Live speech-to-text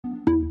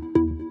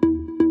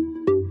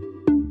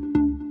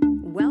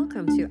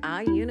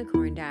Our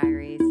Unicorn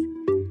Diaries,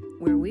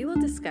 where we will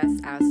discuss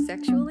our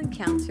sexual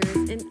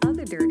encounters and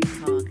other dirty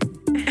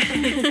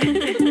talk.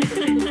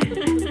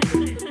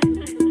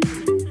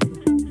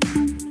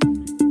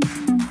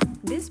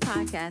 This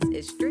podcast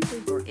is strictly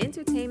for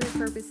entertainment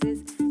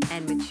purposes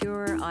and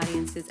mature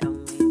audiences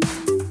only.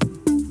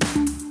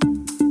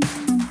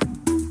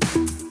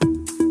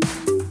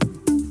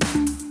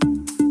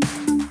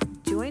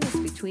 Join us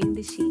between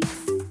the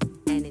sheets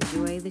and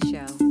enjoy the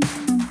show.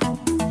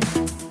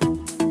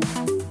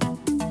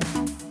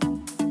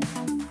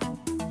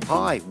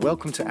 Hi,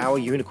 welcome to Our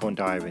Unicorn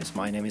Diaries.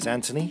 My name is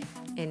Anthony.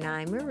 And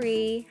I'm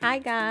Marie. Hi,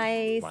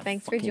 guys. My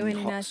Thanks for fucking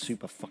joining hot, us.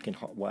 super fucking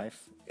hot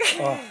wife.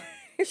 Oh,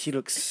 she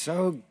looks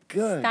so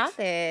good. Stop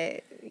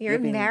it. You're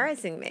being-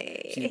 embarrassing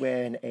me. She's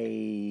wearing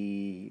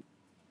a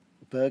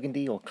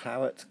burgundy or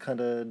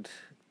claret-coloured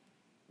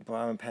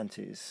bra and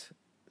panties,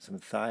 some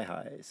thigh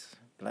highs,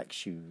 black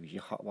shoes,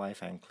 your hot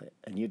wife anklet,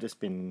 and you've just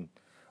been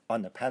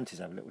on the panties.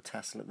 Have a little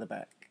tassel at the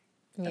back,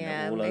 and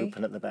they're all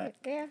open at the back.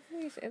 Yeah,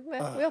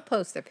 we'll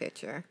post a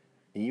picture.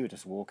 And you were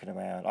just walking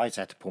around. I just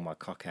had to pull my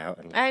cock out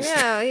and. I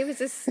know. He was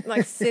just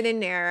like sitting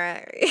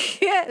there,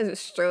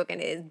 stroking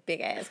his big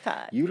ass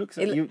cock. You look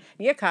so.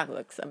 Your cock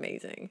looks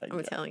amazing.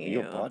 I'm telling you.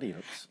 Your body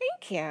looks.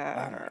 Thank you.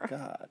 Oh my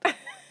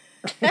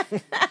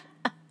god.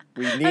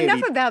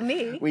 Enough about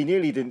me. We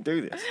nearly didn't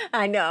do this.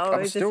 I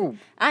know.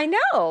 I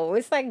know.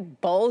 It's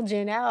like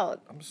bulging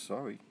out. I'm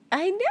sorry.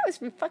 I know. It's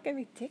fucking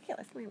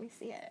ridiculous. Let me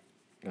see it.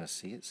 You want to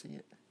see it? See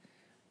it?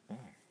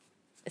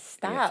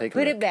 Stop. take a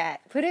Put it look.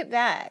 back. Put it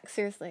back.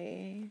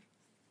 Seriously.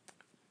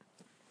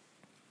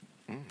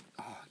 Oh,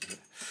 yeah.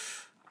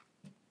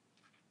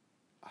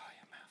 Oh,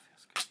 your mouth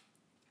feels good.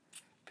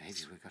 Baby,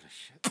 we've got a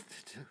shit to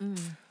do.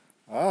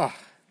 Oh,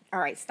 All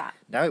right. Stop.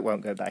 now it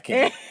won't go back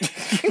in.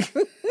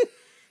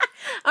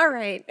 All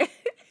right.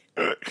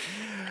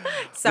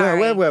 Sorry.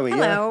 Where were we?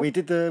 Hello. Yeah, we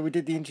did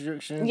the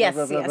introduction. Yes,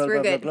 blah, blah, yes, blah,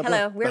 we're blah, good. blah, blah,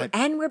 Hello,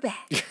 blah. we're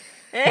back.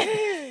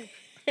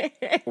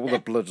 All the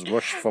blood's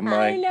rushed from I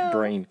my know.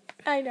 brain.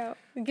 I know.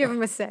 Give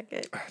him a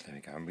second. There we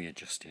go. I'm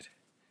readjusted.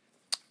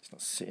 It's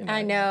not sitting. I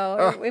right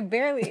know. now. It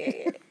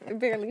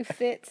barely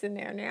fits in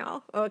there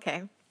now.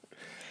 Okay.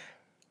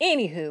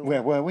 Anywho.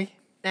 Where were we?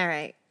 All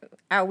right.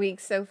 Our week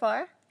so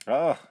far?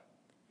 Oh,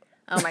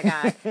 Oh my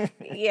God.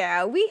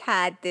 Yeah, we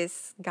had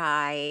this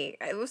guy.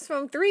 It was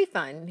from 3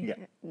 Fun Yeah.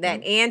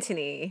 that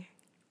Anthony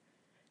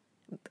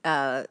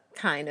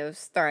kind of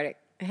started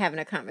having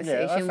a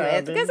conversation found with.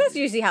 him. Because that's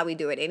usually how we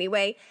do it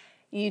anyway.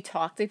 You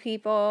talk to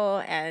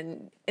people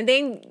and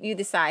then you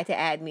decide to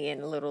add me in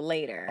a little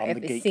later I'm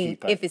the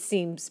gatekeeper. if it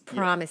seems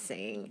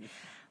promising.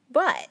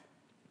 But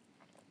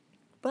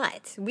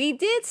we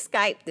did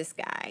Skype this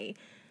guy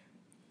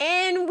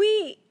and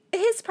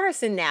his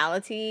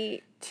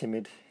personality,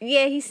 timid.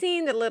 yeah, he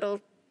seemed a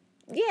little,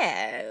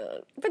 yeah.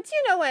 But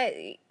you know what?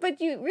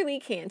 But you really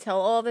can't tell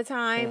all the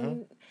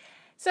time.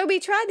 So we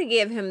tried to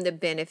give him the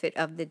benefit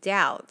of the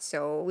doubt.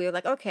 So we were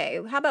like, okay,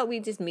 how about we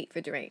just meet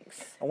for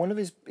drinks? And one of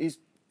his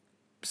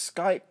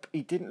Skype,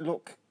 he didn't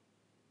look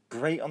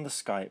great on the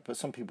Skype, but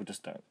some people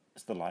just don't.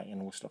 It's the lighting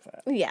and all stuff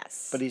like that.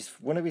 Yes. But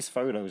one of his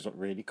photos looked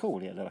really cool.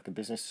 He had like a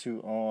business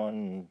suit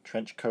on,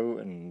 trench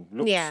coat, and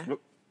looked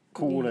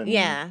cool. And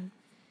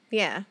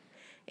Yeah.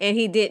 And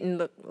he didn't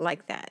look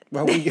like that.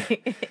 well,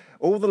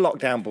 all the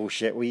lockdown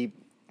bullshit. We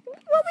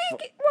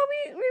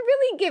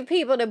really give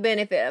people the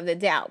benefit of the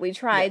doubt. We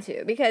try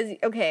to because,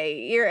 okay,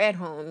 you're at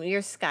home,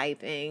 you're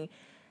Skyping.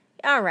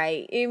 All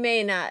right, you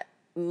may not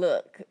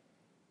look.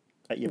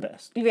 At your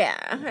best. Yeah,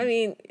 I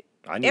mean,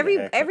 I need a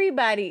haircut.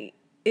 everybody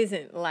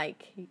isn't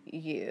like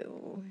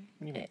you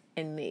Yeah.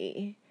 and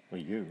me. Well,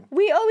 you.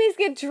 We always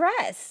get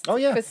dressed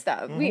for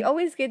stuff. Mm-hmm. We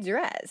always get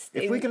dressed.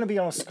 If we're going to be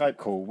on a Skype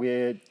call,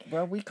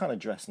 we kind of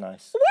dress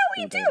nice. Well,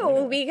 we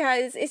do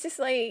because it's just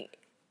like,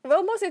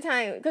 well, most of the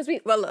time, because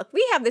we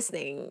have this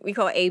thing we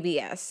call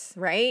ABS,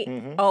 right?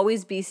 Mm-hmm.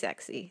 Always be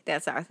sexy.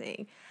 That's our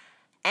thing.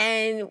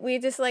 And we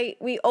just like,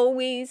 we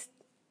always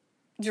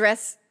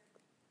dress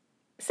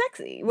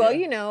sexy.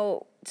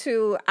 Well,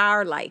 to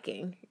our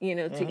liking,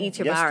 to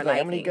each of our Yesterday, likings.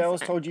 how many girls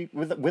told you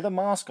with a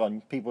mask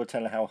on, people were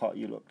telling how hot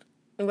you looked?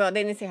 Well,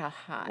 they didn't say how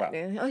hot. Wow.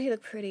 Oh, you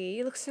look pretty.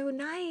 You look so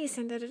nice.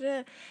 And da-da-da. Yeah,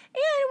 it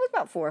was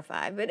about 4 or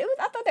 5, but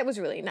I thought that was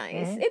really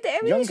nice.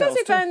 Young Especially girls,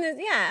 too. fun.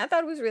 I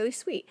thought it was really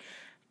sweet.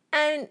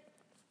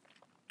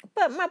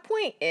 But my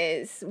point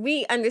is,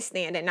 we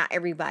understand that not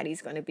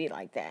everybody's going to be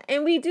like that.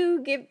 And we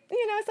do give,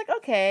 it's like,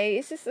 okay,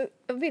 it's just a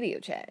video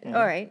chat.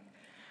 All right.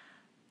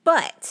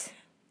 But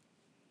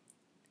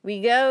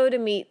we go to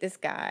meet this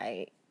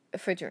guy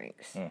for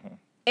drinks.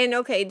 And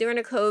okay, during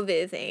the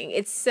COVID thing,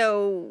 it's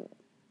so...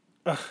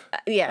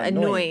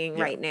 annoying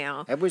right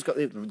now. Everybody's got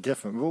the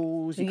different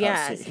rules. You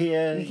can't sit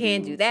here. You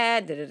can't do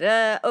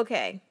that.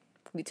 Okay.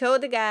 We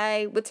told the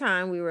guy what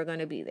time we were going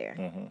to be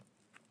there.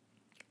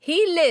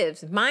 He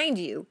lives, mind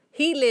you,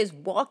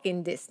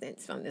 walking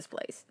distance from this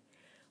place.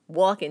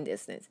 Walking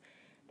distance.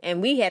 And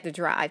we had to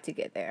drive to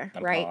get there,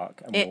 And right?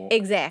 park and walk.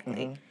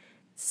 Exactly.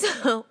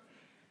 So,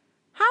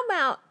 how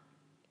about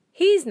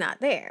he's not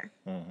there?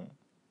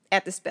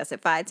 at the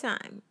specified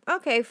time.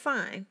 Okay,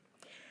 fine.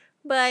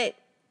 But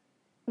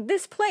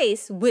this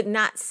place would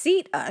not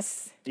seat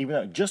us. Even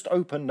though it just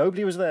opened,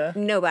 nobody was there.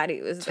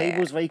 Nobody was there.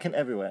 Tables vacant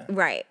everywhere.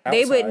 Right. Outside.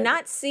 They would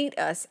not seat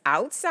us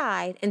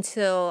outside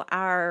until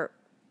our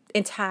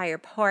entire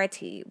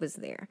party was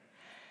there.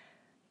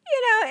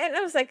 And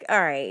I was like,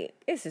 all right,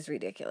 this is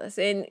ridiculous.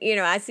 And,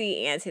 I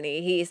see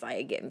Anthony, he's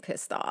like getting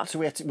pissed off. So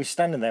we're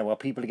standing there while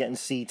people are getting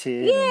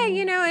seated. Yeah,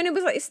 and it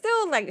was like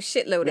still like a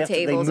shitload of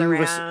tables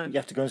around. You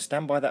have to go and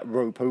stand by that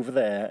rope over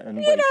there and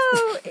wait.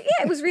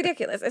 Yeah, it was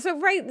ridiculous. So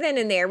right then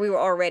and there, we were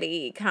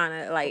already kind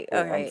of like,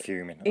 all right. I'm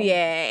fuming.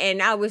 Yeah,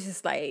 and I was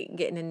just like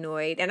getting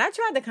annoyed. And I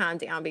tried to calm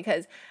down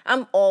because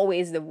I'm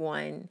always the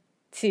one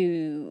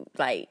to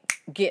like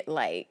get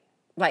like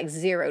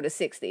 0 to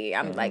 60.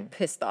 I'm like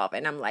pissed off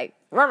and I'm like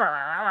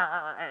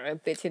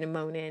bitching and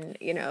moaning,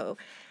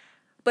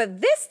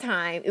 But this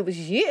time it was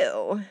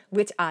you,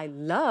 which I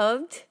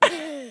loved.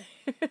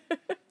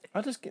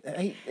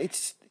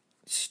 It's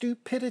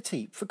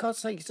stupidity. For God's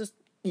sake, it's just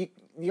you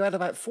had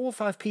about 4 or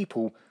 5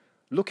 people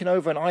looking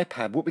over an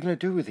iPad. What are we going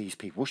to do with these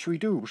people? What should we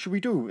do? What should we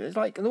do? It's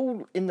like they're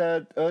all in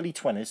their early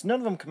 20s. None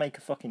of them can make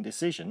a fucking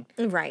decision.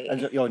 Right.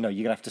 And no, you're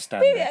going to have to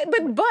stand there.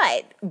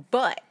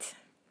 But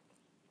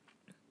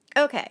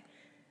okay.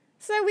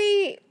 So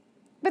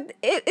but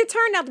it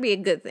turned out to be a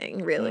good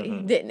thing,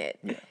 really, didn't it?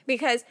 Yeah.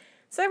 Because,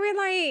 so we're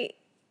like,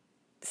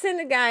 send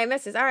the guy a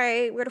message, all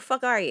right, where the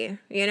fuck are you?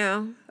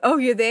 Oh,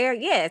 you're there?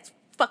 Yeah, it's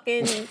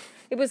fucking,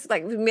 it was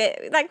like, we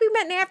met in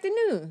the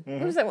afternoon.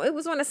 It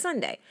was on a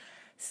Sunday.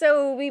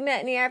 So we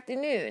met in the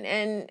afternoon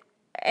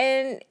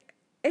and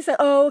it's like,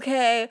 oh,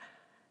 okay,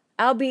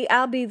 I'll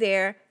be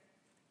there.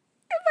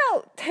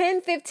 About 10,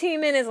 15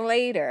 minutes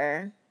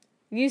later,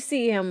 you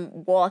see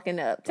him walking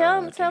up.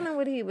 Tell him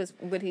what he was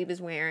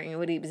wearing and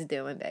what he was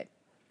doing, babe.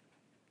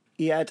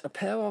 He had a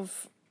pair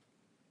of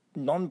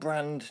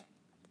non-brand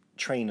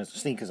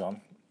sneakers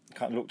on.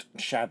 Kind of looked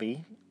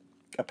shabby.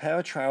 A pair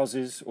of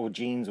trousers or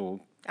jeans or...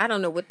 I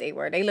don't know what they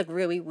were. They looked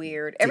really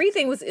weird.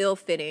 Everything was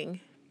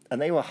ill-fitting.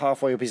 And they were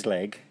halfway up his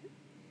leg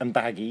and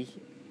baggy.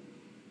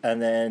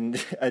 And then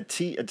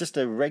just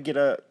a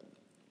regular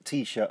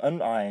T-shirt,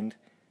 unironed.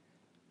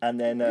 And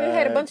then... it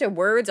had a bunch of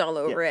words all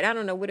over it. I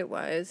don't know what it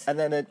was. And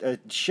then a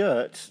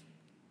shirt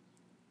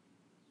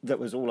that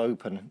was all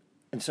open.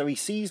 And so he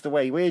sees the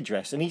way we're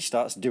dressed and he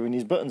starts doing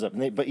his buttons up.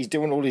 But he's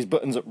doing all his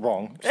buttons up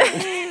wrong. So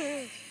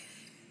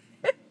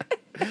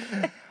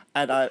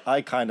and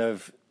I kind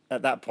of...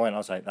 At that point, I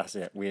was like, that's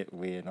it.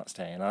 We're not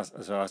staying.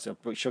 So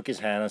I shook his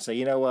hand and said,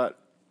 you know what?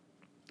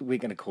 We're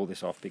going to call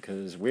this off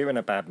because we're in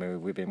a bad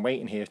mood. We've been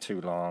waiting here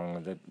too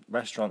long. The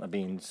restaurant are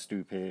being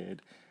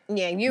stupid.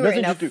 Yeah, you were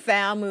in a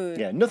foul mood.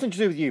 Yeah, nothing to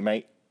do with you,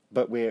 mate.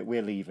 But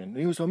we're leaving. And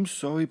he was, I'm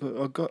sorry, but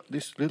I got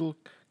this little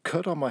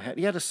cut on my head.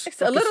 He had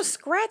a little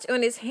scratch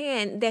on his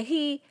hand that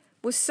he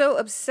was so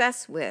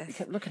obsessed with. He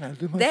kept looking at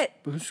him. That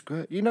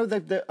scratch. You know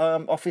the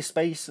Office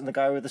Space and the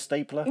guy with the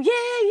stapler?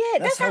 Yeah.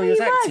 That's how he was.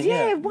 Acting,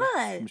 yeah, it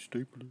was.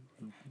 Stapler.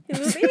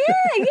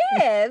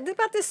 yeah.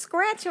 About the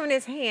scratch on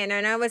his hand,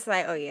 and I was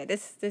like, "Oh yeah,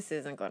 this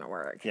isn't gonna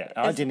work." Yeah,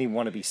 I didn't even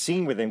want to be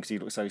seen with him because he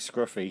looked so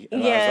scruffy.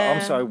 And I was like,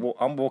 I'm sorry,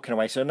 I'm walking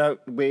away. So no,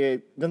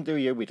 we don't do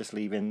you. We're just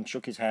leaving.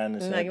 Shook his hand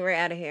and said, "Like we're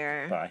out of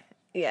here." Bye.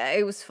 Yeah,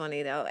 it was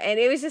funny though, and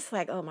it was just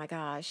like, oh my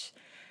gosh.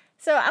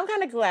 So I'm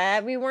kind of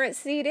glad we weren't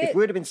seated. If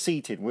we'd have been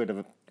seated, we'd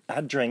have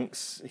had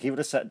drinks. He would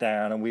have sat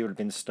down, and we would have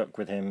been stuck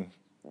with him.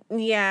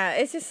 Yeah,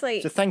 it's just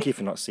like. So thank you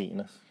for not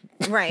seating us.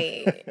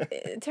 Right.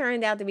 It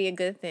turned out to be a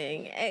good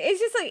thing. It's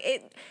just like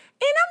it, and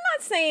I'm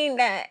not saying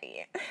that.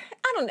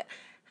 I don't know.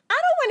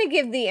 I don't want to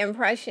give the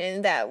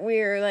impression that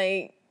we're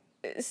like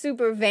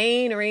super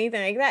vain or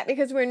anything like that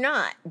because we're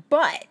not.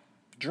 But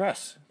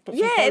dress.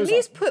 At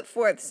least put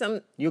forth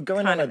some. You're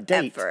going on a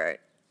date.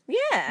 Effort.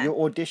 Yeah.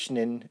 You're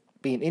auditioning,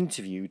 being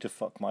interviewed to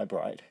fuck my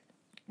wife,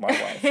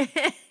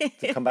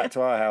 to come back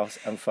to our house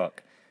and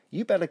fuck.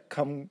 You better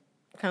come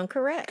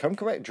correct. Come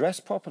correct.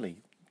 Dress properly.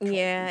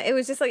 Yeah, it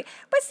was just like,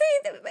 but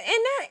see,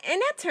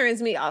 and that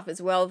turns me off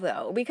as well,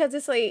 though, because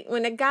it's like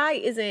when a guy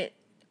isn't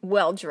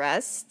well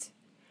dressed,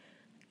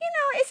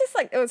 it's just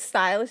like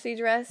stylishly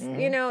dressed,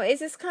 it's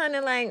just kind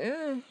of like,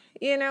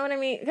 you know what I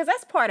mean? Because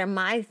that's part of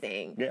my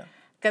thing. Yeah.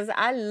 Because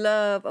I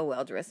love a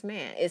well dressed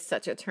man. It's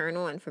such a turn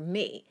on for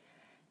me.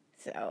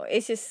 So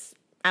it's just,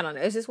 I don't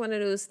know, it's just one of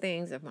those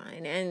things of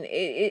mine, and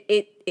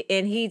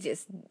and he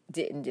just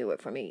didn't do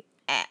it for me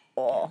at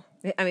all.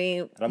 I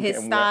mean,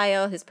 his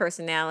style, his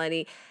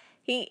personality,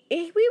 we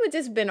would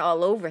just been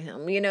all over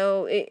him.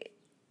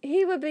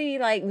 He would be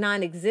like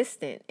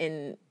non-existent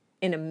in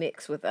a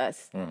mix with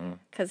us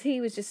because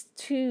he was just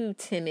too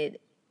timid,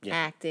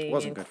 acting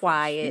and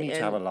quiet. You need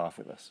to have a laugh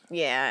with us.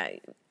 Yeah,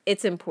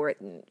 it's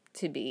important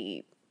to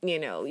be.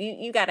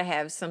 You got to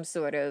have some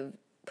sort of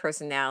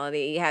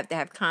personality. You have to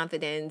have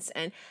confidence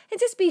and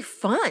just be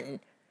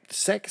fun.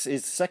 Sex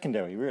is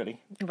secondary, really.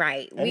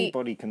 Right.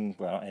 Anybody can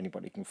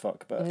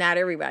fuck, but... Not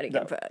everybody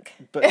can fuck.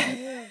 But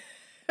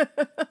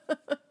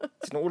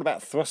it's not all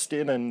about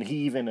thrusting and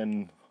heaving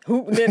and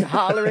hooting and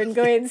hollering.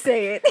 Go ahead and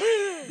say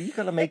it. You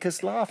gotta make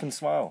us laugh and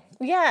smile.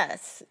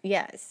 Yes.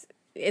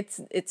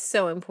 It's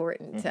so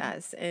important to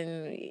us,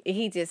 and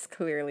he just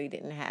clearly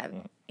didn't have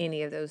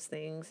any of those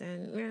things,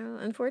 and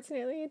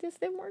unfortunately, it just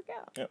didn't work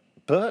out. Yeah.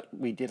 But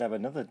we did have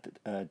another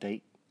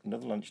date,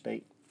 another lunch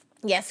date.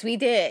 Yes, we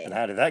did. And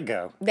how did that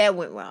go? That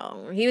went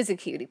well. He was a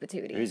cutie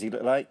patootie. Who does he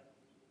look like?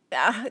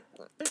 The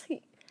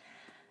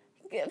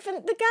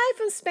guy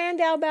from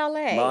Spandau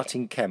Ballet.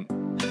 Martin Kemp.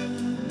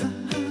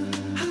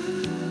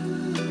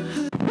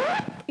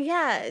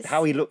 Yes.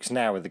 How he looks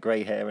now with the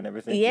grey hair and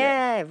everything.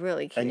 Yeah,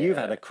 really cute. And you've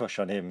had a crush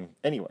on him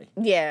anyway.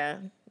 Yeah.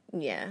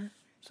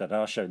 So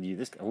now I'll show you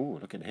this. Oh,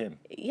 look at him.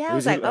 Yeah, I Who's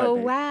was he like, look oh,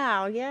 babe?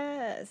 wow,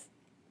 yes.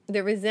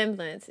 The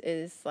resemblance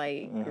is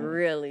like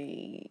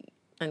really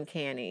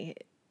uncanny.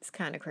 It's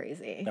kind of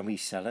crazy. And we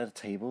sat at a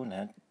table and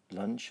had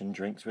lunch and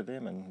drinks with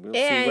him, and we'll see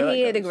And where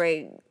he that had a goes.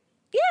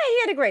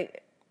 great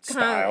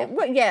Style.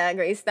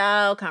 great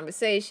style,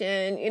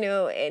 conversation,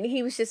 and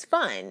he was just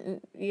fun.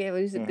 Yeah, it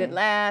was a good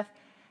laugh.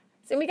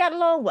 So we got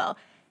along well.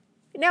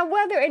 Now,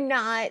 whether or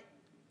not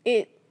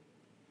it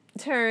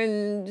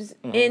turns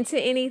into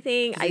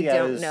anything, I he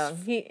don't has know.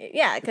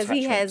 Because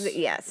he has, attachments.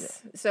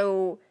 yes.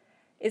 So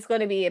it's going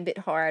to be a bit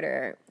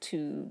harder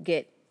to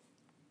get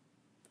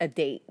a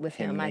date with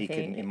him, I naked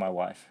think. in my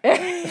wife.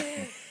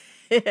 We're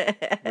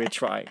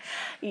trying.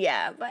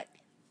 Yeah, but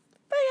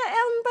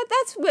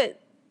that's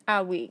what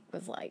our week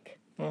was like.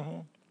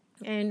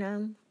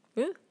 And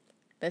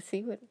let's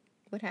see what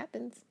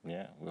happens.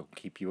 Yeah, we'll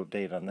keep you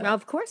updated on that. Well,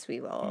 of course we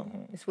will.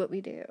 It's what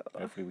we do.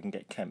 Hopefully we can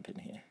get Kemp in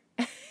here.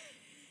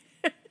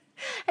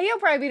 And he'll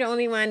probably be the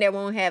only one that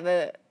won't have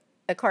a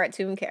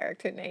cartoon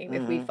character name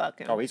if we fuck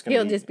him. Oh, he's gonna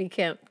He'll be- just be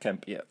Kemp.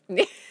 Kemp, yeah.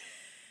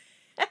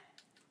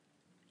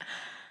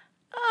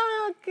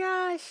 Oh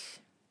gosh.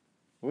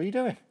 What are you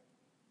doing?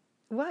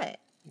 What?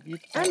 You-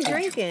 I'm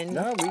drinking.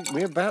 No,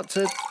 we're about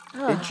to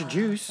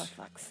introduce. For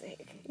fuck's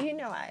sake.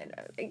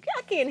 I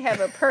can't have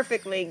a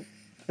perfectly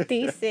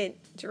decent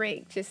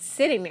drink just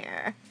sitting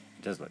there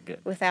It does look good.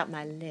 without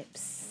my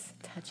lips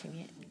touching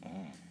it.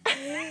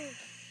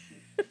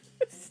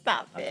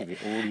 Stop I'll it. give you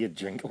all your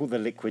drink, all the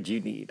liquid you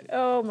need.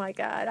 Oh my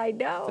God, I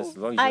know. Just as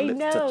long as your I lips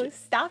touch know. it.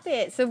 Stop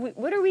it. So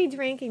what are we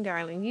drinking,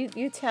 darling?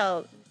 You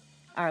tell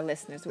our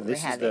listeners what This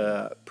is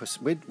we're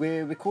having.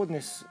 we're recording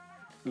this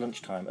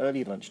lunchtime,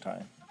 early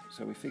lunchtime.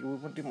 So we figure we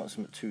didn't want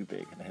something too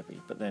big and heavy,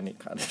 but then it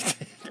kind of.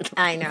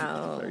 I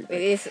know. Very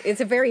big.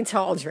 It's a very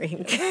tall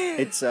drink.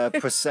 It's a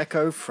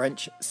Prosecco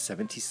French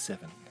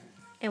 77.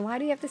 And why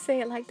do you have to say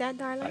it like that,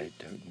 darling? I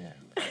don't know.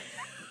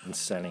 I'm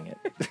selling it.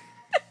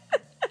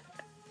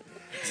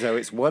 So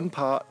it's 1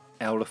 part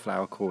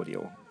elderflower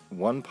cordial,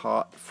 1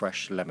 part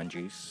fresh lemon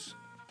juice,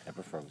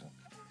 never frozen,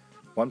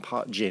 1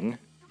 part gin,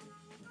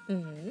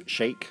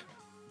 shake,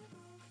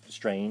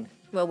 strain,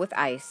 Well, with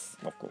ice.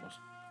 of course,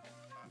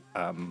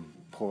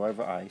 pour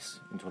over ice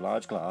into a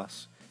large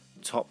glass,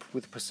 top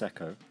with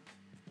Prosecco,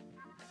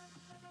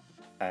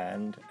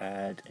 and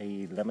add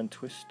a lemon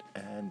twist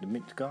and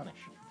mint garnish.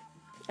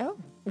 Oh,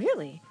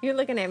 really? You're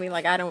looking at me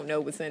like I don't know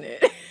what's in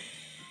it.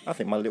 I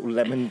think my little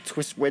lemon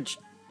twist wedge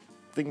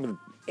thing with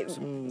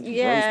some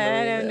Yeah, I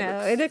rosemary don't in know.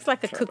 there It looks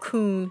like a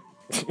cocoon.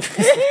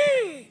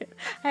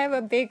 I have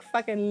a big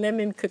fucking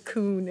lemon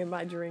cocoon in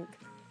my drink.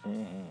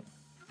 Cheers,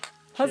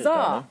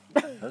 Huzzah!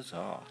 darling.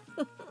 Huzzah.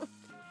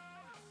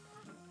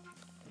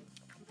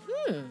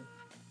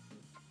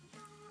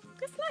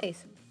 That's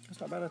nice. It's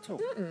not bad at all.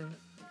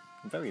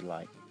 Very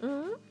light.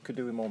 Could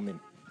do with more mint.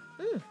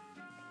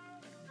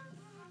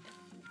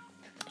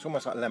 It's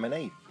almost like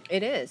lemonade.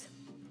 It is.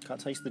 Can't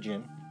taste the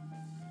gin.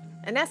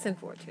 And that's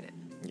unfortunate.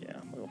 Yeah,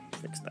 we'll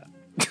fix that.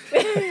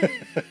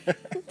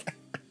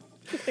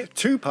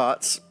 2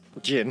 parts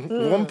gin,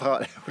 1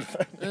 part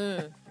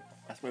elderflower.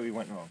 That's where we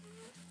went wrong.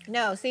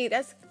 No, see, I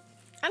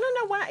don't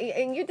know why.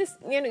 And you just,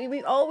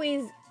 we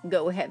always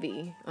go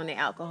heavy on the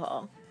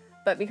alcohol.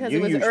 But because You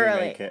it was usually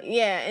early. make it.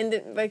 Yeah,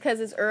 and because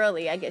it's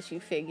early, I guess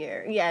you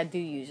figure. Yeah, I do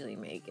usually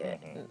make it.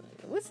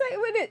 What's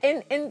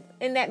that?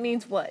 And that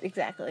means what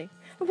exactly?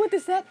 What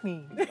does that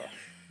mean?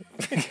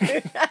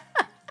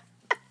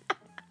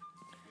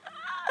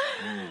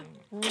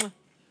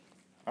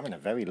 I'm in a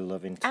very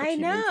loving, touchy I mood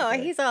know.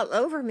 today. He's all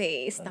over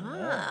me.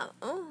 Stop.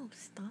 Oh,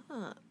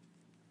 stop.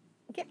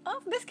 Get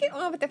off. Let's get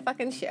on with the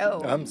fucking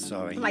show. I'm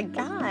sorry. Oh my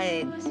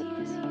God.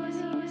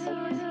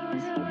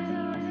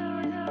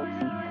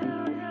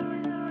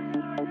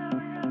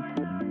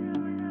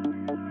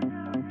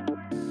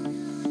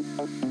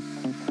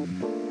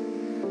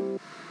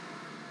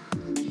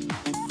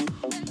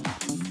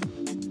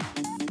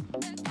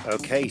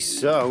 Okay,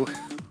 so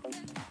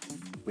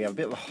we have a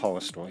bit of a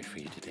horror story for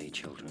you today,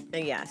 children.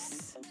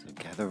 Yes. So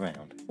gather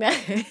round. I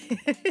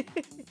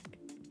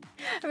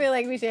feel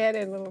like we should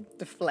have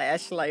the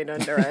flashlight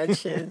under our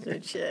chins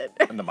and shit.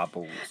 Under my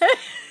balls.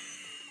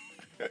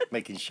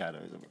 Making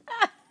shadows of it.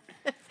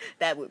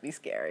 That would be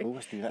scary. Oh,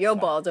 let's do that Your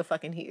tonight. balls are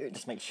fucking huge.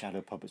 Let's make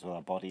shadow puppets with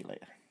our body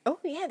later. Oh,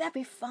 yeah, that'd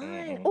be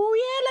fun. Oh,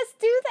 yeah, let's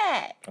do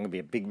that. I'm going to be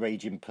a big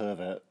raging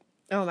pervert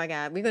Oh my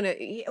God, we're gonna.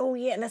 Oh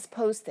yeah, let's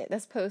post it.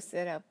 Let's post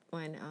it up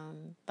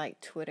on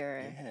like Twitter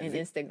and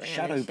Instagram.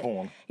 Shadow and shit.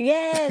 porn.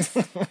 Yes,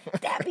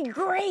 that'd be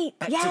great.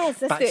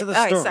 Yes, let's back do to it. the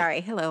All right, story.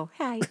 sorry. Hello,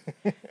 hi,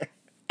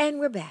 and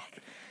we're back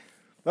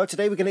Well,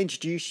 today we're going to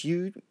introduce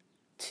you,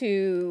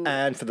 to.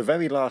 and for the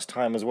very last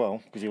time as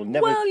well, because you'll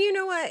never. Well, you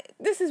know what?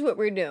 This is what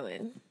we're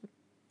doing.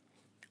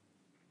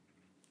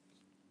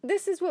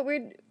 This is what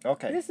we're.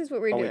 Okay. This is what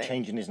we're oh, doing. we're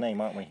changing his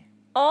name, aren't we?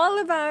 All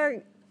of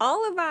our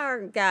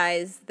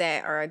guys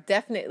that are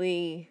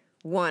definitely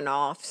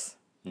one-offs.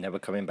 Never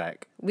coming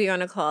back. We're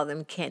gonna call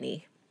them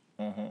Kenny.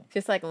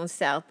 Just like on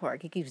South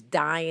Park, he keeps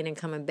dying and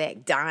coming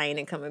back, dying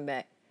and coming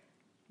back.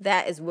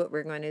 That is what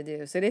we're going to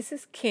do. So this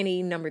is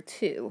Kenny number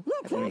 2.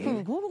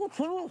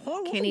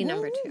 Kenny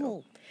number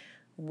 2.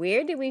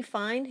 Where did we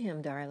find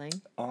him,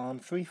 darling? On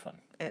Free Fun.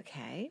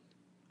 Okay.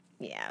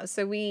 Yeah,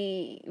 so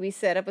we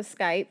set up a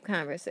Skype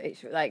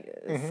conversation, like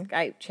a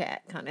Skype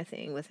chat kind of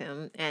thing with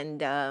him,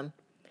 and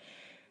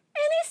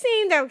he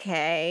seemed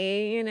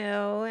okay, you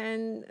know,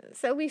 and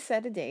so we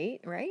set a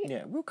date, right?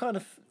 Yeah, we were kind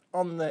of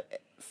on the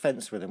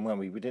fence with him, weren't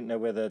we? We didn't know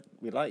whether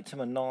we liked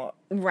him or not.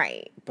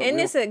 Right. But And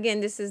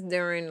we'll- this is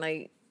during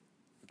like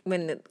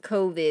when the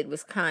COVID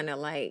was kind of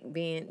like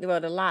the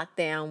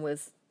lockdown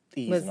was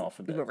Easing off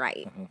a bit.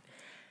 right.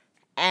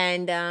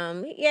 And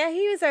yeah,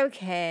 he was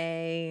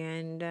okay,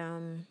 and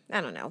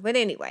I don't know, but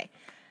anyway,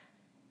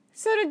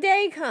 so the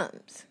day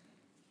comes,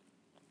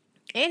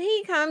 and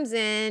he comes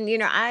in. You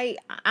know,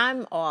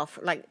 I'm off.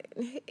 Like,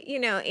 you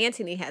know,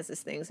 Anthony has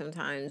this thing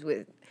sometimes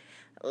with,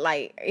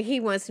 like, he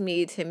wants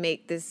me to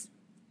make this,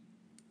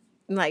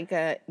 like,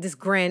 this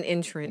grand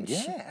entrance.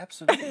 Yeah,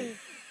 absolutely.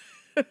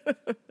 And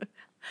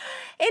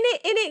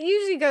it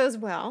usually goes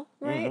well,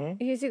 right?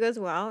 It usually goes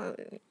well,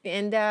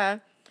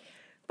 and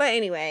but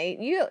anyway,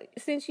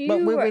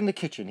 But we were in the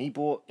kitchen. He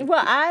bought.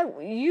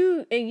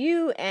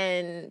 you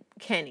and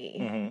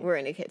Kenny were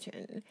in the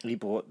kitchen. He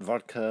bought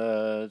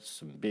vodka,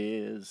 some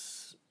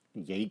beers,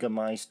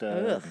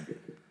 Jägermeister.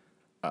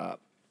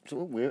 So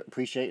we're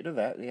appreciative of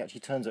that. He actually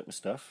turns up with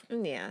stuff.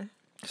 Yeah.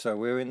 So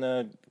we're in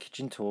the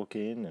kitchen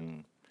talking,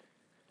 and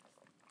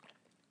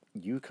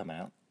you come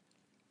out.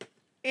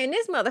 And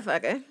this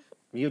motherfucker.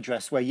 You're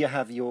dressed where you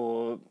have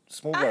your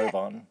small robe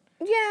on,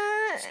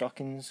 Yeah.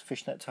 stockings,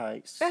 fishnet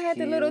tights. I had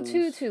the little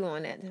heels. tutu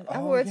on it. I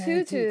Oh, wore a yeah,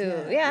 you tutu.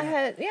 did,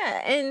 Yeah,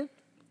 yeah. and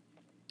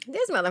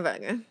this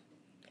motherfucker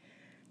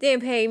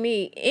didn't pay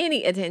me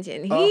any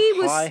attention. Oh, He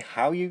was hi,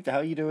 how you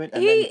doing?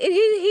 And he, then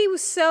he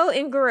was so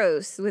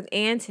engrossed with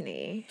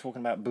Anthony.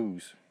 talking about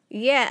booze.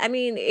 Yeah, I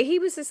mean, he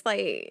was just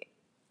like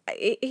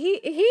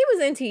he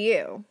was into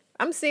you.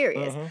 I'm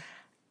serious.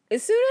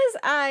 As soon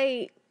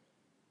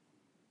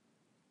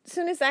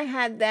as I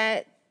had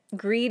that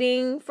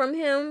greeting from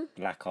him,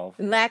 lack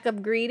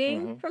of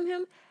greeting from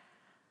him,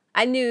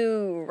 I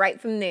knew right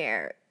from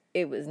there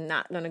it was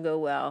not going to go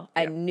well.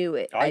 I knew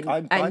it. I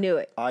knew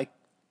it. I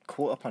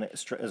caught up on it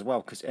as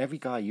well because every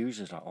guy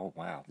usually is like, oh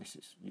wow, this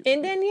is.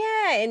 And then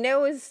and there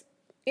was,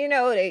 you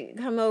know, they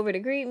come over to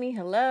greet me,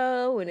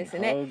 hello, and this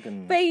and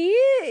that. But he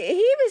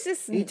was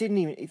just. He didn't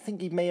even. I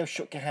think he may have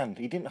shook your hand.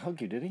 He didn't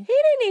hug you, did he? He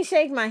didn't even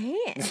shake my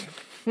hand.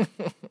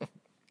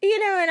 You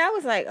know, and I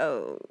was like,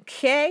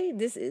 okay,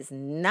 this is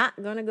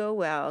not going to go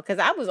well. Because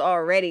I was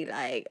already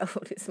like, oh,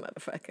 this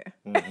motherfucker.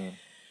 And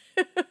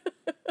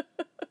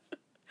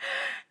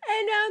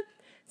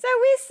so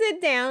we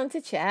sit down to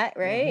chat,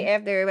 right?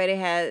 After everybody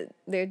had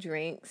their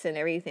drinks and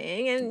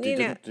everything. And,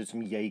 Did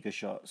some Jaeger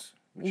shots.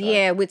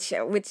 which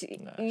it's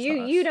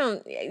you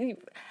don't. I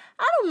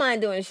don't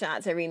mind doing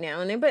shots every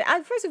now and then. But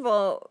first of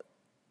all,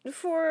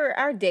 for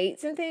our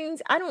dates and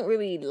things, I don't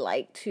really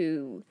like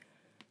to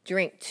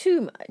drink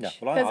too much. Yeah,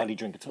 well, I hardly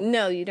drink at all.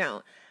 No, you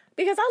don't.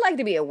 Because I like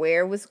to be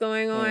aware of what's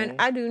going on.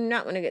 I do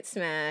not want to get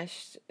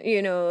smashed,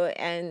 you know,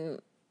 and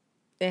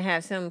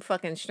have some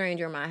fucking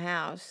stranger in my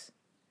house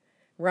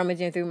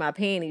rummaging through my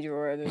panty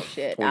drawers and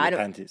shit. Or your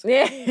panties.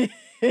 Yeah.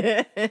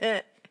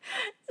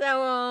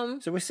 So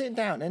we're sitting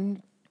down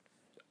and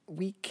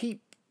we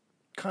keep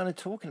kind of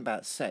talking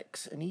about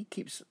sex, and he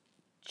keeps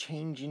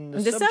changing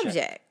the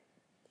subject.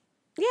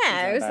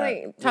 Yeah, it was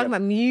like talking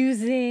about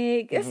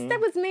music. That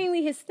was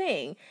mainly his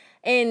thing.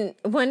 And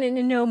wanting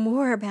to know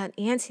more about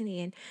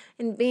Anthony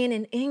and being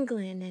in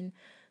England and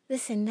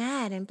this and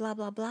that and blah,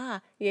 blah, blah.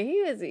 Yeah,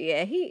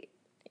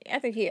 I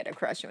think he had a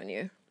crush on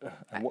you.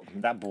 And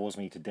that bores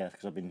me to death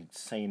because I've been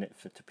saying it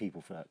to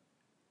people for like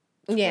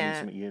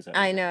 20-something years.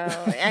 I know.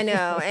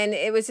 And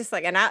it was just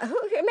like, imagine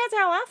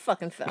how I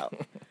fucking felt.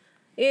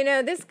 You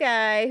know, this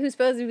guy who's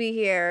supposed to be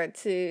here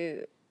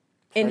to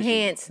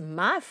enhance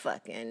my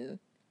fucking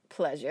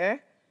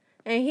pleasure,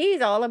 and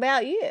he's all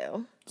about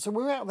you. So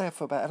we're out there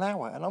for about an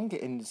hour, and I'm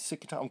getting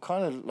sick of time. I'm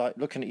kind of like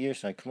looking at you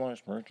saying, come on,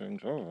 it's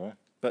things over.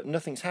 But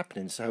nothing's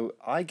happening. So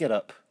I get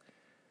up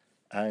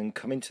and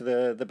come into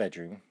the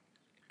bedroom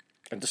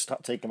and just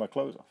start taking my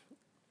clothes off.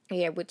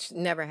 Yeah, which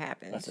never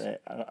happens. That's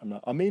it.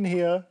 I'm in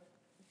here.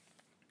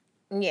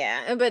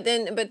 Yeah, but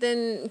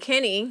then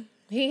Kenny,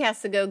 he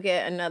has to go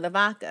get another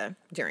vodka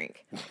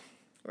drink,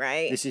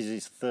 right? This is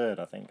his third,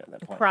 I think, at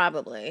that point.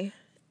 Probably.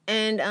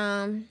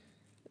 And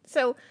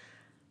so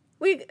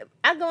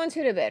I go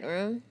into the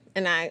bedroom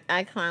and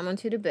I climb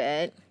onto the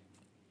bed.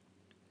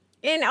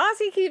 And all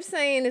he keeps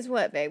saying is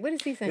what, babe? What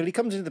is he saying? Well, he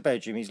comes into the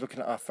bedroom, he's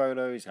looking at our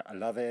photos, I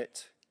love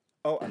it.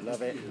 Oh, I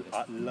love it.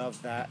 I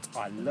love that.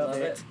 I love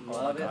it.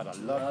 Oh my God, I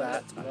love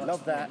that. I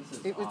love that.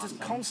 It was just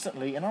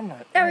constantly, and I'm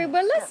like, All right,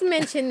 but let's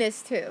mention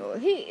this too.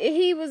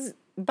 He was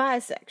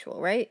bisexual,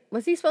 right?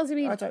 Was he supposed to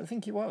be? I don't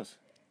think he was.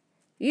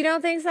 You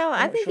don't think so?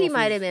 I not think sure he if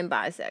might have he's- been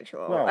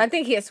bisexual. Well- I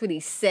think that's what he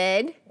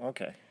said.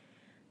 Okay.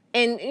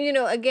 And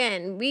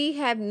again, we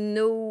have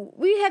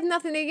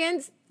nothing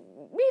against.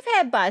 We've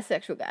had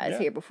bisexual guys Yeah.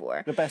 here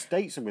before. The best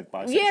dates are with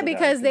bisexual Yeah,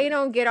 because guys, they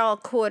don't get all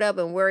caught up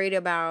and worried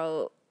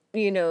about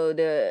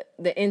the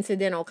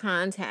incidental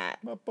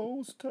contact. My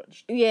balls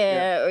touched.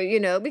 Yeah,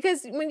 or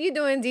because when you're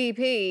doing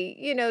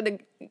DP,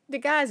 the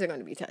guys are going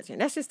to be touching.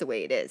 That's just the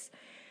way it is.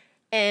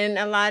 And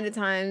a lot of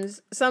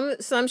times,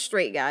 some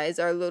straight guys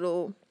are a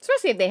little,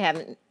 especially if they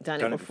haven't done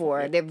it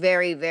before, yeah. they're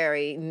very,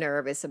 very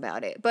nervous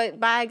about it. But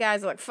bi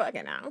guys are like, fuck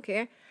it, I don't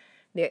care.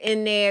 They're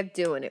in there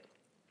doing it.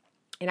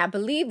 And I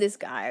believe this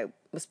guy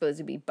was supposed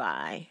to be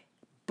bi,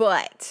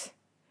 but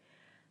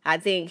I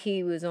think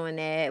he was on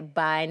that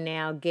bi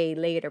now, gay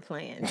later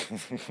plan.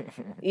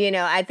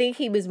 I think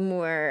he was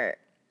more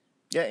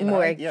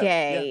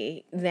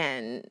gay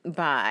than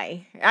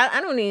bi. I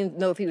don't even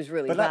know if he was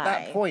really But bi. at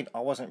that point, I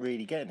wasn't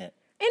really getting it.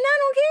 And I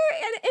don't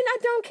care, and I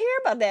don't care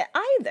about that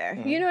either.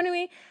 Mm-hmm. You know what I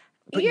mean?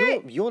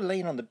 But you're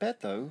laying on the bed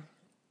though,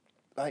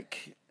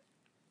 like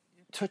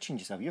touching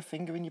yourself. You're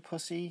fingering your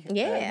pussy.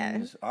 Yeah.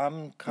 And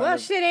I'm kind Well,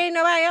 of. shit, ain't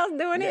nobody else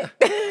doing it.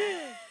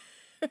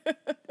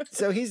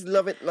 So he's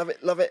love it,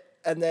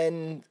 and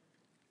then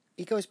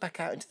he goes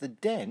back out into the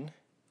den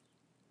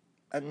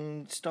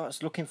and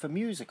starts looking for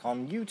music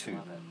on YouTube.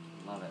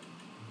 Love it.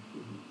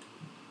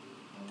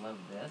 I love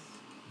this.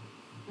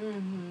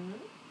 Mm-hmm.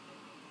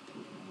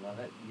 I love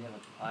it. You have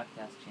a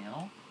podcast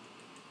channel,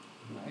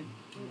 right?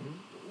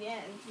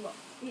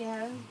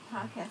 Yeah,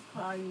 podcast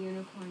called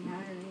Unicorn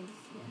Diaries.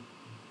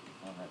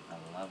 Yeah.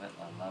 Love it.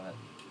 I love it.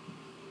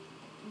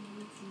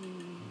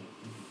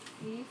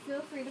 You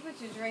feel free to put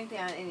your drink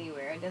down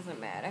anywhere. It doesn't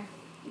matter.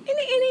 And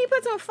he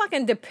puts on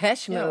fucking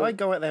Depeche Mode. Yeah, I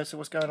go out there. So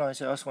what's going on?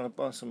 So I just want to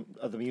buy some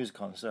other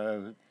music on.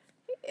 So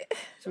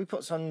he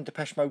puts on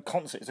Depeche Mode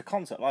concert. It's a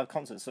concert, live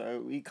concert.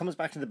 So he comes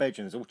back in the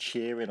bedroom. It's all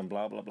cheering and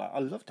blah blah blah. I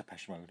love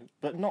Depeche Mode,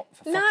 but not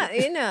for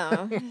fucking.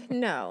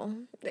 No.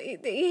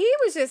 He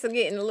was just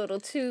getting a little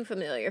too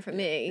familiar for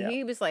me. Yeah.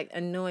 He was like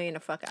annoying the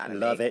fuck out of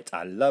me.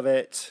 I love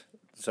it.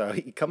 So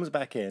he comes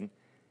back in,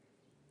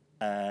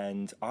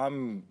 and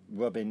I'm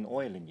rubbing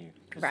oil in you.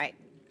 'Cause Right.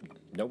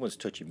 No one's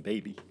touching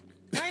baby.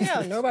 I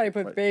know. Nobody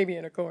puts baby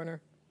in a corner.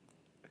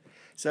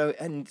 So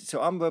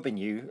I'm rubbing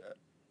you,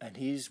 and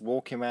he's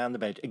walking around the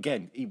bed.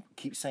 Again, he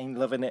keeps saying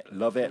loving it,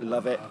 love it,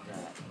 love it.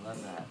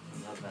 Love that.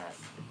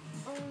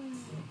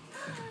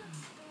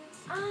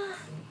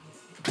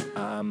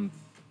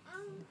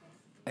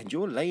 And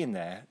you're laying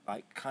there,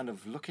 like kind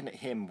of looking at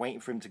him, waiting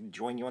for him to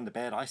join you on the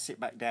bed. I sit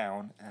back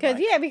down.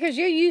 Because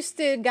you're used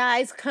to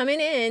guys coming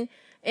in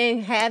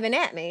and having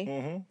at me,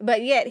 Mm-hmm.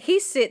 but yet he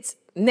sits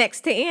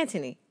next to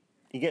Anthony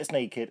He gets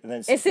naked and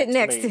then and sit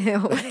next me. to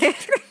him.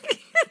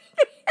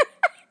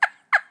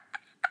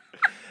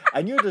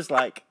 And you're just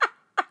like,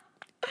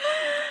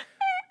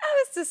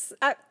 First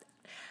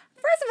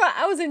of all,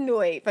 I was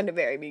annoyed from the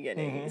very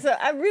beginning. So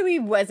I really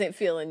wasn't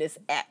feeling this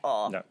at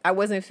all. No. I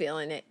wasn't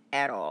feeling it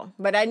at all.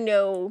 But I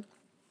know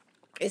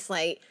it's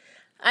like,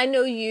 I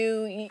know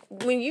you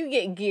when you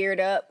get geared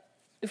up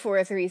for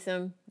a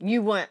threesome,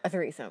 you want a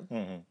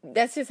threesome.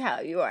 That's just how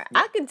you are.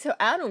 I can tell,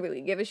 I don't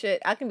really give a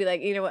shit. I can be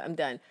like, you know what, I'm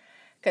done.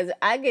 Because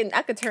I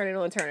could turn it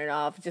on, turn it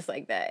off just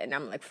like that. And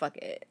I'm like, fuck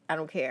it. I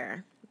don't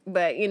care.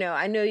 But,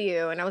 I know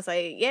you. And I was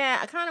like, yeah,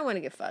 I kind of want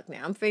to get fucked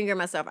now. I'm figuring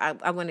myself,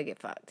 I want to get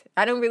fucked.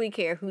 I don't really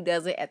care who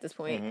does it at this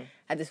point.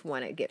 I just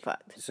want to get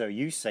fucked. so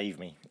you save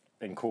me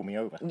and call me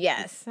over.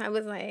 Yes. I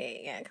was like,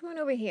 yeah, come on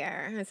over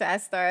here. And so I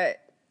start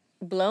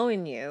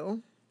blowing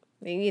you.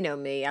 And you know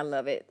me. I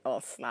love it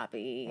all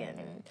sloppy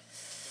and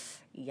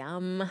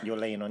yum. You're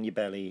laying on your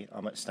belly.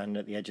 I'm standing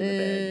at the edge of the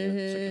bed.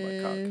 You're sucking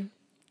my cock.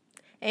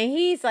 And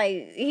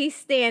he's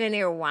standing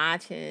there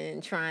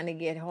watching, trying to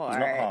get hard.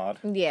 not hard.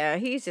 Yeah,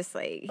 he's just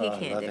like, he Oh,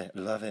 can't love do it,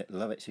 love it,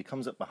 love it. So he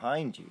comes up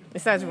behind you. It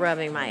starts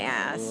rubbing my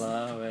ass.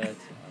 Love it.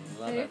 I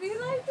love And it. if you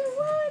like to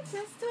watch,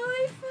 that's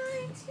totally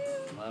fine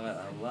too. Love it.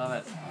 I love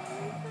it.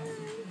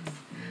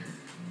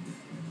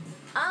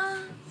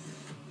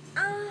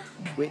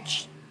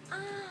 Which,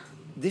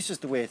 this is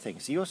the weird thing.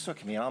 So you're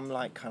sucking me, and I'm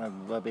like kind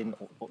of rubbing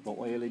the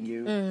oil in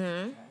you.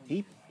 Mm-hmm.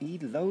 He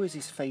lowers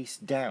his face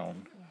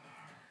down.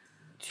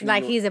 To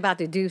Like your- he's about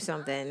to do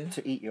something.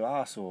 to eat your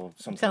ass or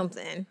something.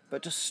 Something.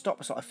 But just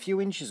stops like a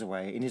few inches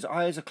away, and his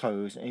eyes are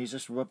closed, and he's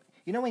just You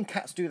know when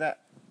cats do that?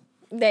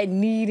 That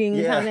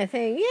kneading kind of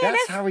thing. Yeah,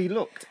 that's how he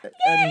looked. Yeah,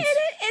 And and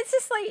it's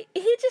just like,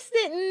 he just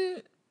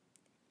didn't.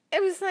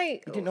 It was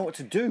like, he didn't know what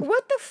to do.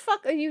 what the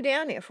fuck are you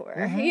down there for?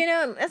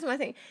 Mm-hmm. That's my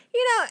thing.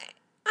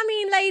 I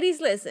mean,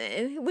 ladies,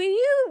 listen.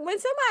 When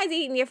somebody's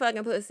eating your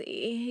fucking pussy,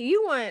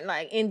 you want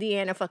like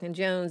Indiana fucking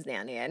Jones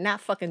down there,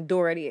 not fucking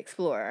Dora the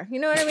Explorer. You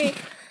know what I mean?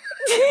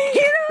 You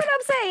know what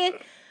I'm saying?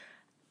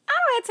 I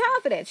don't have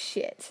time for that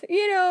shit.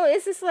 You know,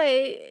 it's just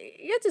like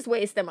you're just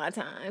wasting my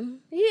time.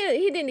 He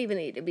didn't even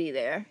need to be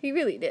there. He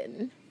really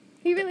didn't.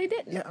 He really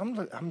didn't. Yeah,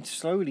 I'm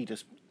slowly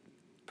just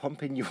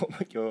pumping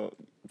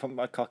pumping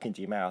my cock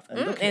into your mouth and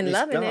looking And at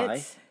this loving guy.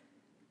 it.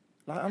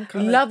 Like I'm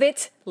kind of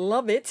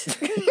Love it.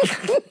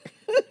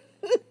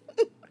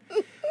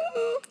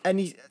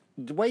 and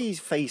the way his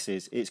face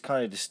is, it's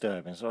kind of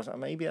disturbing. So I was like,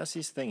 maybe that's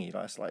his thing. He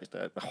likes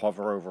to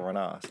hover over an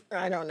ass.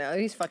 I don't know.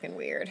 He's fucking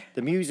weird.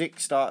 The music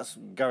starts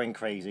going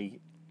crazy.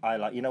 I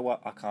like, you know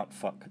what? I can't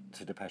fuck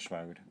to Depeche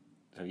Mode.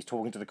 So he's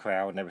talking to the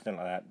crowd and everything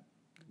like that.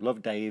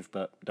 Love Dave,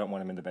 but don't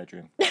want him in the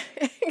bedroom.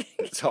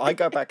 So I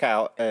go back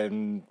out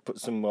and put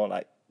some more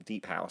like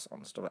deep house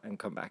on stuff and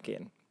come back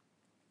in.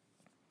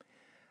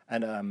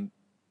 And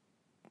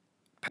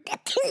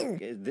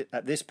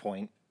at this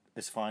point,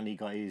 has finally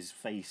got his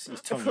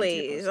tongue.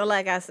 Please,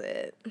 like I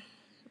said,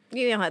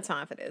 you don't have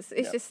time for this.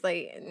 It's just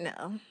like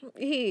no,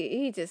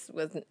 he just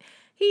wasn't.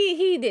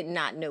 He did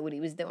not know what he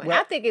was doing. Well,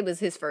 I think it was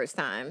his first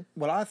time.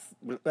 Well,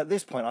 at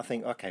this point, I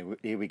think, okay,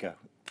 here we go,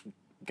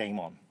 game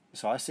on.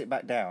 So I sit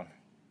back down.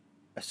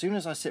 As soon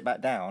as I sit back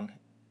down,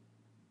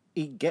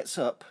 he gets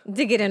up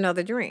To get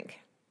another drink.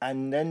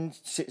 and then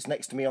sits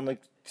next to me on the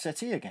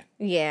settee again.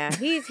 Yeah,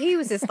 he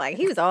was just like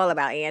he was all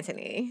about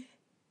Anthony.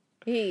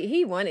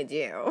 He wanted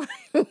you.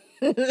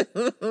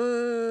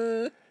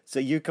 So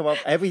you come up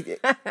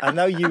I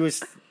know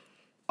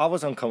I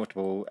was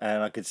uncomfortable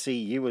and I could see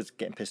you was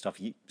getting pissed off.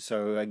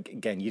 So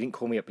again, you didn't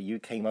call me up, but you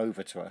came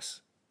over to us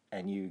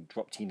and you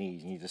dropped your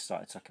knees and you just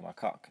started sucking my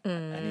cock.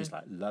 And he's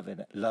like, love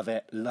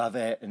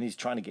it. And he's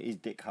trying to get his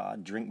dick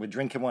hard. With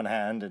drink in one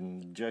hand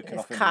and jerking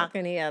off Cock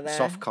in the other.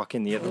 soft cock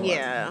in the other one.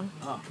 Yeah.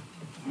 Oh,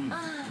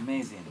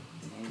 amazing.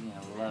 Amazing.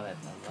 I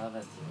love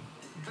it.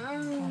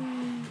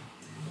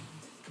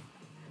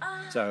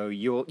 So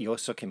you're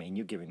sucking me and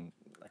you're giving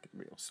like a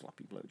real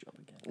sloppy blowjob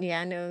again.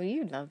 Yeah, I know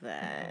you love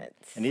that.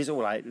 And he's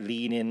all like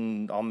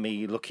leaning on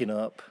me, looking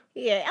up.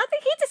 Yeah, I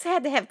think he just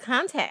had to have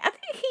contact.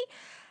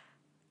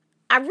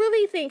 I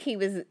really think he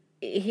was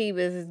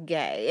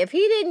gay. If he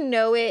didn't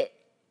know it,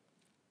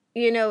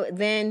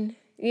 then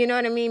you know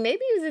what I mean. Maybe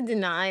he was in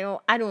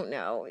denial. I don't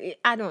know.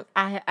 I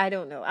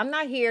don't know. I'm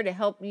not here to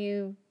help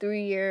you through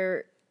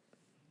your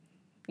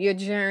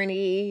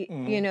journey.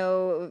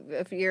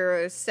 If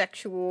your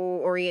sexual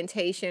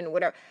orientation,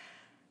 whatever.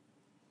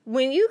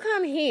 When you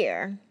come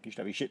here, You should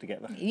have your shit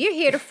together. you're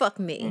here to fuck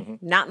me,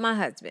 not my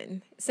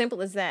husband.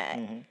 Simple as that.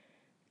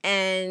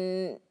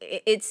 And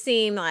it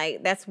seemed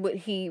like that's what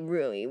he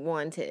really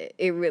wanted.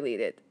 It really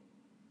did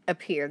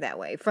appear that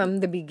way from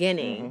the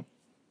beginning,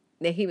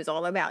 that he was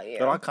all about you.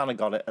 But I kind of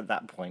got it at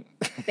that point.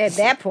 At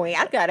that point,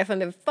 I got it from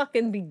the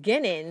fucking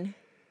beginning.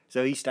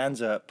 So he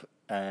stands up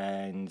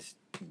and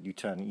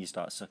you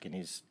start sucking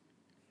his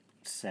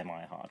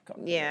semi-hard cock.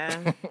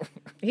 Yeah.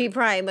 He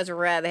probably much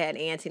rather had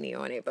Anthony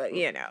on it, but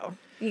you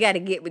got to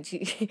get what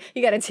you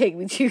got to take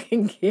what you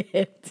can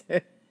get.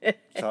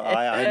 So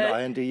I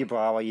undo your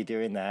bra while you're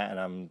doing that, and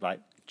I'm like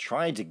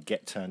trying to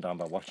get turned on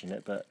by watching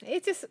it, but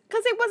It's just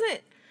because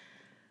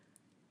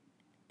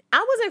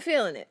I wasn't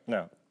feeling it.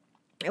 no.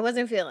 I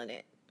wasn't feeling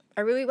it.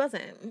 I really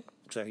wasn't.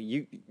 So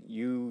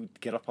you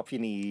get up off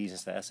your knees and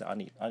say, I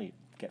need to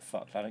get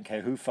fucked. I don't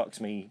care who fucks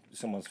me.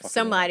 Someone's fucking me.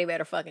 Somebody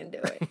better fucking do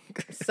it.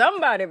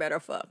 Somebody better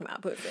fuck my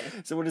pussy.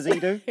 So what does he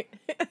do?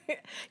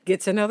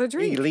 Gets another He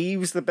drink.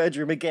 leaves the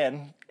bedroom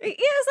again. Yeah,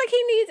 it's like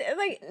he needs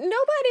like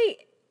nobody.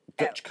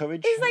 Dutch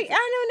courage. It's like I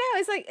don't know.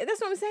 It's like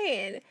that's what I'm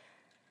saying.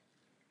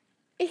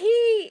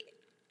 I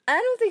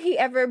don't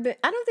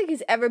think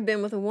he's ever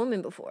been with a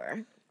woman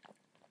before.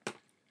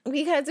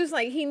 Because it's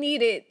like he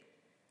needed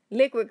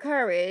liquid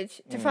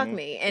courage to fuck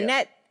me, and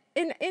that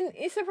and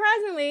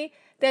surprisingly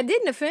that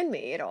didn't offend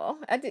me at all.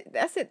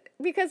 That's it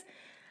because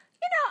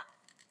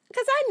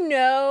because I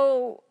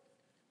know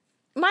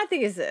my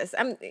thing is this.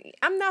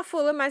 I'm not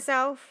full of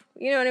myself.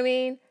 You know what I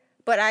mean?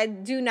 But I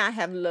do not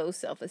have low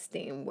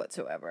self-esteem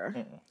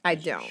whatsoever. I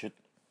don't. Should-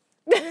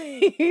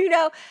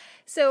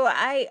 So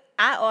I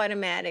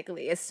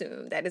automatically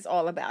assume that it's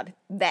all about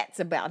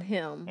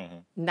him,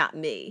 not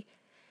me.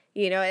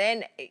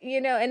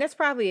 And that's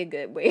probably a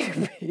good way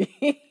to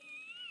be.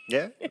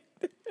 Yeah.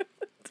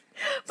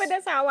 But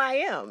that's how I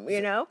am,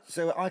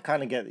 So I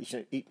kind of get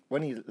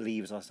when he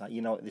leaves, I was like,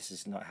 this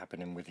is not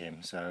happening with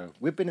him. So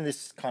we've been in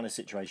this kind of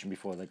situation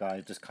before. The guy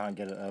just can't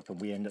get it up,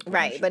 and we end up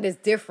Right, but it's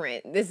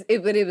different. But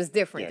it was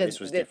different. Yeah, this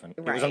was different.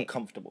 It was Right.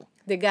 uncomfortable.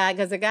 This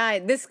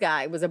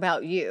guy was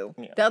about you.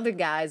 Yeah. The other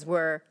guys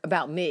were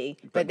about me,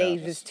 but they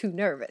nervous. just too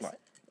nervous.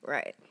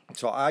 Right.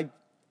 So I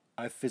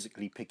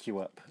physically pick you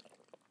up.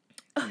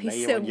 Oh, lay he's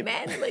you so on your-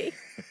 manly.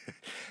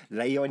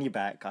 Lay you on your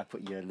back. I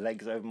put your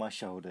legs over my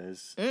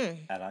shoulders, and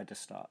I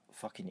just start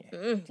fucking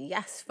you.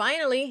 Yes,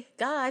 finally,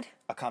 God.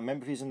 I can't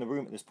remember if he's in the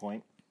room at this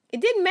point. It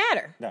didn't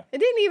matter. No. It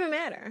didn't even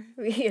matter.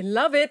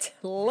 Love it.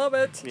 Love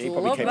it. Yeah, he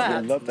probably love came up that.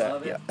 and loved that.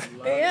 Love it. Yeah.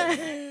 Love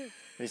it.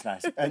 Yeah. It's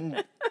nice.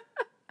 And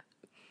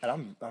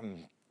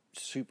I'm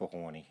super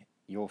horny.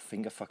 You're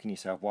finger fucking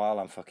yourself while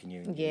I'm fucking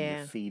you. And Yeah.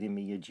 You're feeding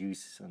me your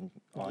juice on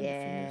your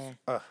Yeah. fingers.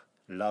 Ugh,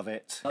 love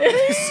it. Love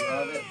it.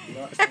 Love it.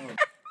 Love it.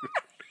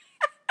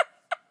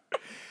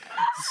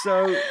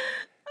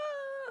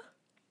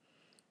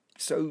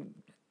 So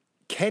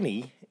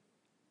Kenny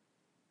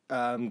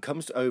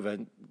comes over,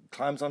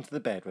 climbs onto the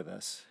bed with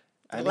us,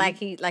 and Like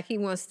he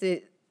wants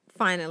to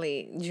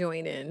finally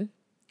join in.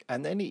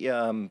 and then he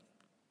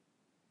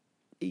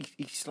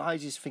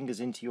slides his fingers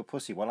into your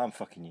pussy while I'm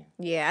fucking you.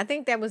 Yeah, I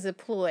think that was a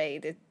ploy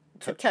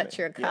to touch it,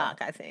 your yeah.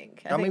 cock, I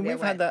think. I mean, think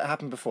we've had that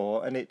happen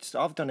before, and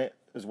I've done it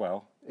as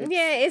well.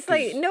 It's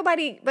like 'cause-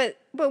 nobody, but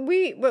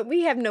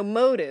we have no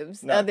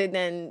motives No. other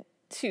than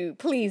to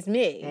please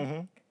me,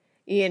 Mm-hmm.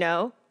 you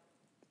know.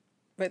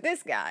 But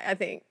this guy, I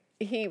think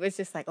he was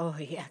just like, oh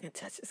yeah, I can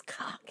touch his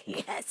cock.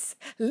 Yes,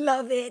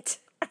 love it.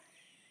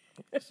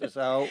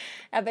 So,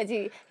 I bet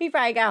he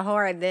probably got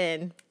hard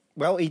then.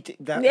 well, that's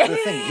the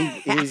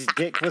thing. His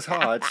dick was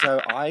hard,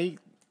 so I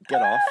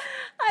get off.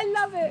 I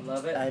love it.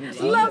 Love it. And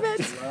Love Love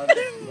it. Oh,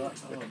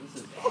 this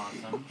is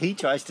awesome. He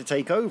tries to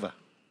take over.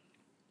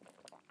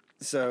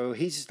 So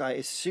he's like,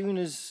 as soon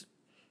as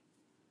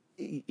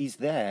he's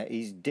there,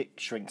 his dick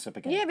shrinks up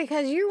again. Yeah,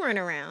 because you weren't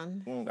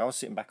around. I was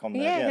sitting back on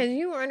there. Yeah, Yeah. because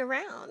you weren't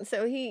around.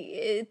 So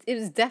it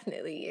was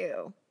definitely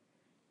you.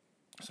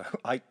 So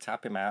I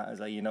tap him out. I was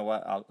like, you know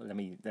what? Let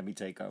me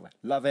take over.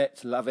 Love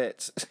it, love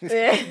it.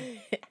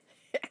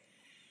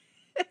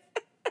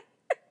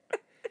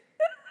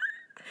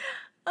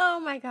 Oh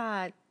my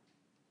God.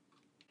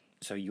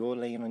 So you're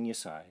laying on your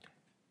side,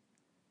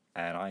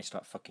 and I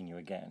start fucking you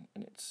again,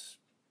 and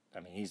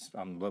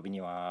I'm rubbing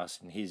your ass,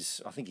 and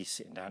I think he's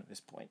sitting down at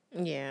this point.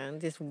 Yeah, I'm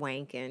just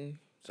wanking.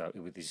 So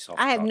with his soft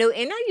I have cock.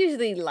 and I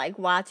usually like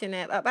watching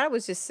it, but I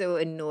was just so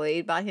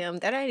annoyed by him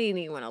that I didn't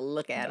even want to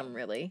look at him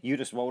really. You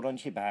just rolled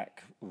onto your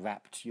back,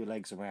 wrapped your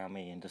legs around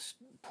me, and just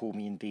pulled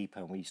me in deeper,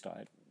 and we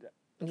started.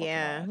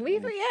 Yeah, hard.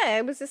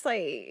 it was just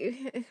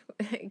like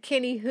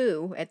Kenny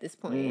who at this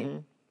point. Mm-hmm.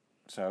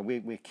 So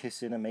we're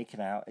kissing and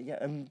making out. Yeah,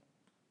 and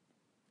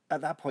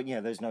at that point, yeah,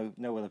 there's no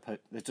other.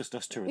 There's just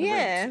us two in the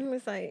Yeah, room. it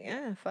was like,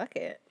 fuck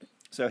it.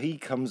 So he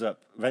comes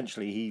up.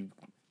 Eventually, he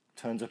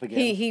turns up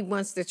again. He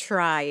wants to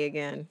try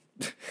again.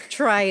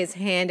 Try his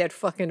hand at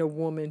fucking a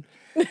woman.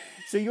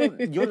 So you're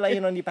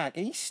laying on your back,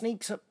 and he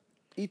sneaks up.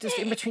 He just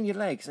in between your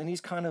legs, and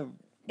he's kind of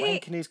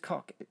wanking his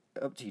cock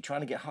up to you,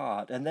 trying to get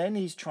hard, and then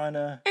he's trying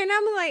to. And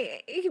I'm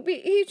like, he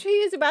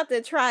was about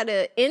to try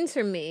to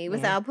enter me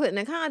without putting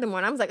a condom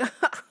on. I was like,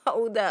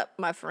 hold up,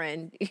 my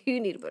friend. You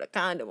need to put a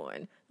condom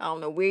on. I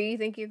don't know where you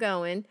think you're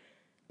going.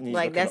 and he's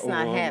Like, looking that's at,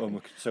 not I'm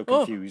happening. so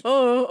confused.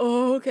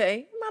 Oh,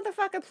 okay.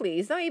 Motherfucker,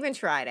 please. Don't even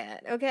try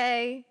that,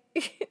 okay?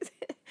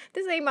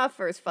 This ain't my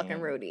first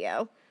fucking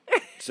rodeo.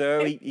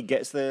 So he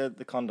gets the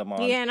condom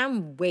on, Yeah, and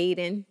I'm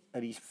waiting.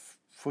 and he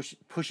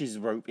pushes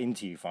rope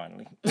into you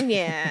finally.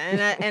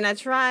 Yeah, and I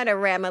try to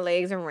wrap my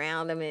legs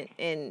around him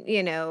and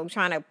you know,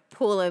 trying to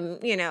pull him,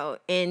 you know,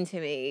 into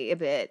me a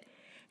bit.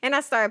 And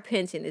I start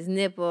pinching his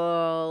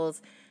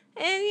nipples.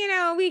 And, you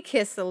know, we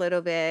kissed a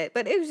little bit.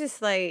 But it was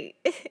just like,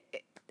 it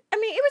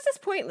was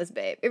just pointless,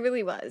 babe. It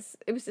really was.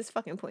 It was just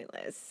fucking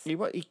pointless. He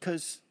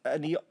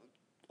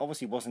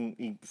obviously wasn't.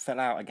 He fell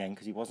out again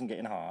because he wasn't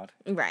getting hard.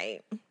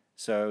 Right.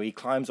 So he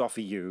climbs off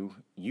of you.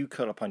 You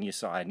curl up on your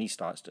side, and he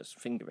starts just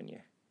fingering you.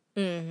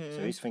 Mm-hmm.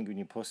 So he's fingering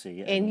your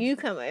pussy, And you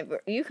come over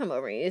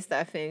and you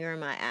start fingering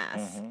my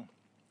ass. Mm-hmm.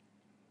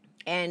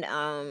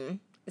 And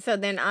so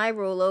then I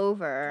roll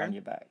over on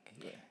your back.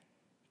 Yeah.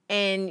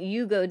 and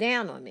you go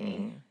down on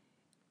me,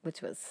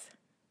 which was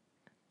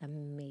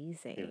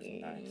amazing. It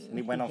was nice. And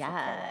he went on for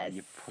quite a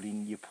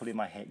while. You're pulling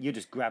my head. You're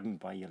just grabbing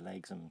by your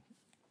legs and.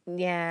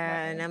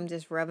 Yeah, and I'm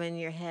just rubbing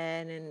your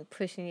head and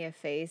pushing your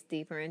face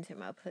deeper into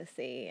my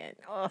pussy, and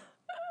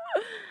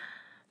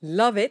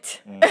love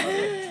it.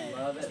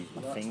 Love it.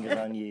 My fingers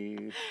on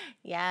you.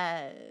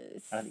 Yes.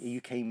 You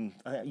came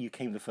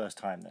the first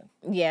time then.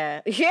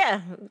 Yeah.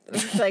 It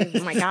was like,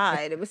 oh my God,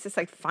 it was just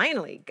like,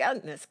 finally,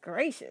 goodness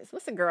gracious,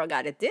 what's a girl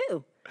got to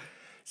do?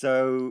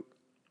 So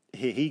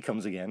here he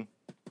comes again.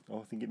 Oh,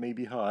 I think it may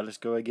be hard. Let's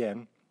go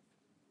again.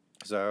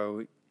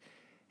 So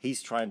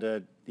he's trying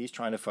to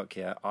fuck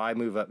here. I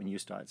move up and you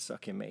start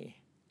sucking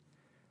me.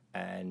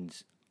 And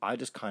I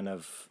just kind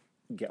of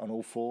get on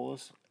all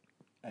fours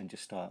and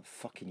just start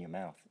fucking your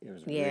mouth. It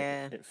was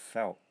it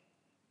felt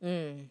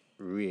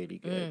really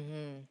good.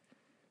 Mm-hmm.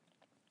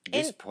 At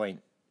this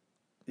point,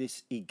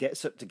 he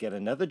gets up to get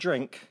another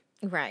drink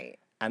Right.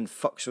 and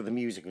fucks with the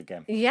music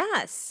again.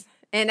 Yes.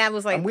 And I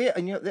was like,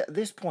 And at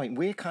this point,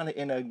 we're kind of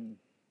in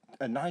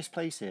a nice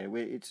place here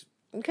where it's.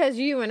 because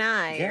you and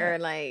I Yeah. are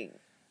like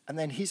And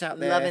then he's out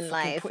there loving fucking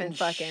life putting and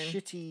fucking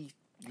shitty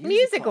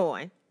music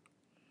on.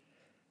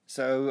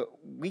 So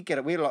we get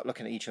it. We're like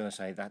looking at each other and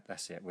say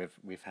that's it.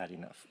 We've had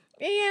enough.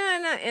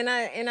 Yeah,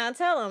 and I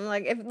tell him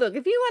like, if you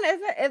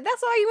want, if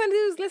that's all you want to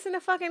do is listen to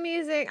fucking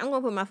music, I'm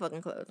gonna put my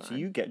fucking clothes on. So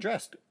you get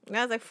dressed. And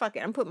I was like, fuck it,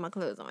 I'm putting my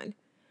clothes on.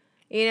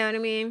 You know what I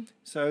mean?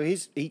 So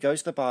he goes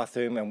to the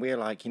bathroom, and we're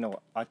like, you know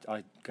what?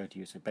 I go to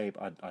you and say, babe,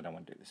 I don't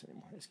want to do this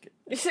anymore. Let's get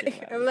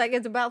I'm like,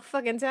 it's about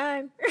fucking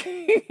time.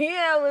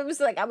 It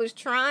was like I was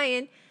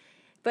trying,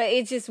 but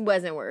it just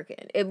wasn't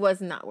working. It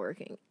was not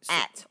working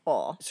at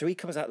all. So he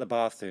comes out of the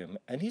bathroom,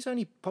 and he's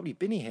only probably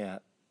been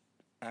here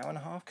hour and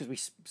a half, because we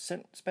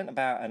spent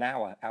about an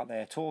hour out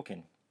there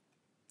talking,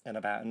 and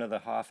about another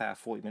half hour,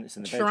 40 minutes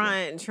in the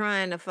bedroom.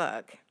 Trying to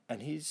fuck.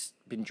 And he's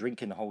been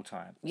drinking the whole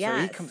time. Yes.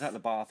 So he comes out of the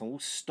bathroom all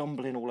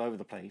stumbling all over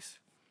the place.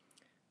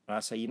 And I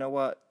say, you know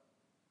what?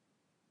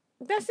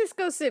 Let's just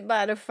go sit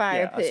by the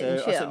fire pit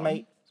and chill. I said,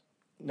 mate,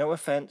 no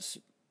offense,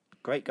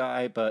 great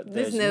guy, but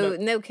there's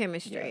no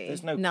chemistry. Yeah,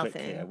 there's no nothing.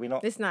 click here. We're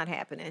not. It's not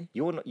happening.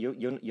 You're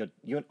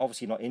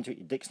obviously not into it.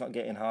 Your dick's not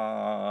getting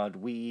hard.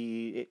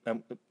 We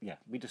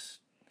just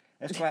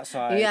let's go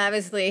outside. You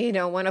obviously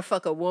don't want to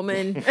fuck a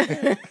woman.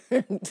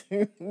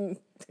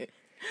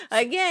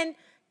 Again,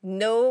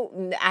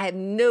 no, I have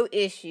no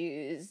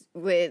issues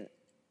with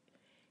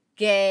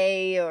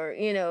gay or,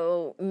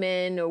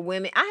 men or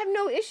women. I have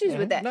no issues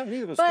with that. No,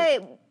 neither of us but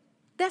do.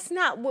 that's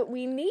not what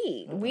we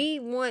need. Mm-hmm. We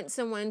want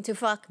someone to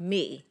fuck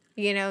me,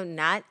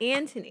 not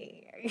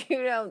Anthony.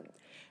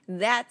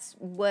 That's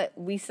what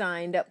we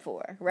signed up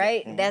for,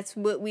 right? Mm-hmm. That's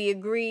what we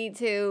agreed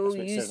to. That's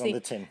what it says on the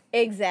tin.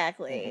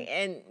 Exactly.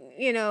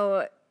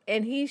 Mm-hmm.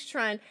 And he's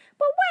trying,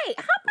 but wait,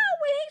 how about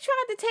when he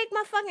tried to take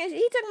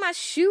he took my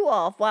shoe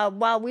off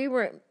while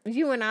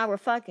you and I were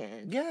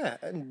fucking. Yeah.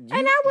 And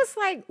I was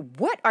like,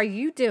 what are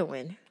you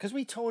doing? Because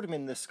we told him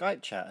in the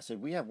Skype chat, I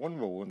said, we have one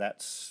rule, and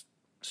that's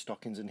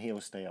stockings and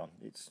heels stay on.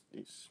 It's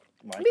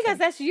my Because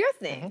that's your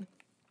thing. Mm-hmm.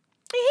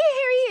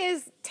 Here he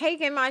is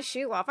taking my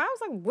shoe off. I was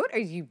like, what are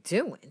you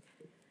doing?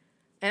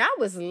 And I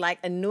was like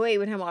annoyed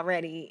with him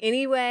already.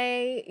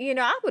 Anyway,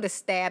 I would have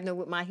stabbed him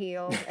with my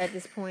heel at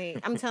this point.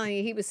 I'm telling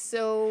you, he was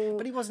so...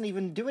 But he wasn't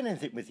even doing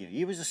anything with you.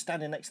 He was just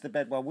standing next to the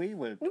bed while we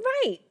were...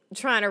 Right.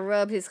 Trying to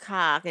rub his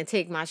cock and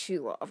take my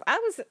shoe off.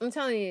 I'm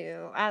telling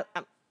you,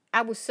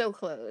 I was so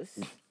close.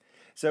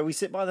 So we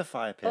sit by the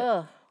fire pit.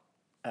 Ugh.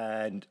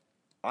 And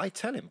I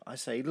tell him, I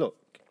say, look,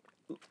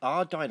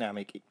 our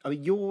dynamic...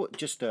 you're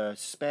just a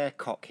spare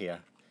cock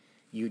here.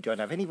 You don't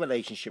have any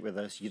relationship with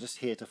us. You're just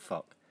here to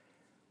fuck.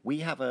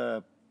 We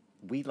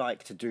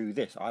like to do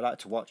this. I like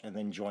to watch and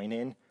then join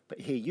in.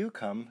 But here you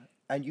come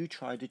and you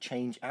try to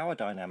change our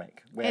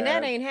dynamic. And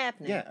that ain't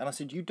happening. Yeah, and I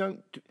said, you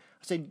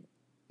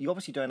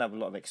obviously don't have a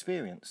lot of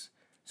experience.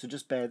 So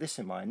just bear this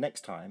in mind.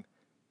 Next time,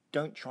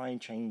 don't try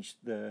and change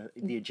the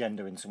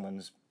agenda in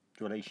someone's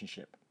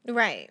relationship.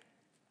 Right.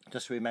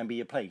 Just remember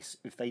your place.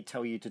 If they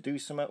tell you to do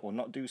something or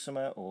not do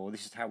something, or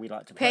this is how we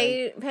like to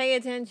play. Pay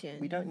attention.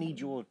 We don't need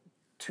your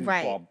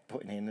bob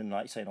putting in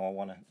and saying,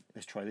 oh,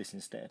 let's try this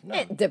instead.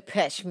 No.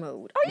 Depeche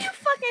Mode. Are you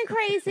fucking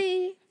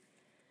crazy?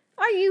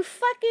 Are you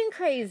fucking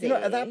crazy?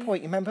 At that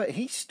point, remember,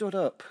 he stood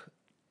up.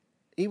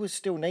 He was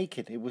still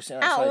naked. He was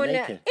outside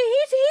naked.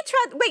 He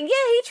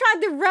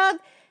tried to rub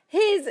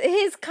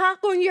his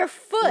cock on your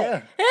foot.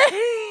 Yeah.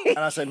 And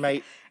I said,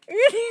 mate,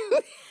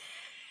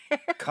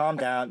 calm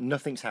down.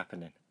 Nothing's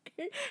happening.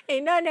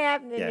 Ain't nothing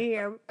happening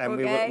here. And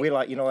okay? we're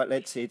like, you know what?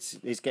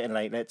 It's getting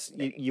late.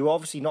 You're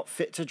obviously not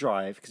fit to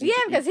drive.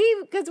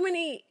 Because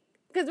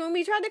when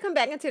we tried to come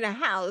back into the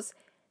house,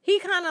 he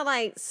kind of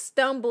like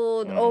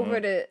stumbled over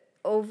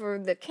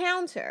the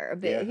counter a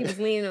bit. Yeah. He was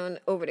leaning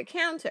over the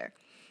counter,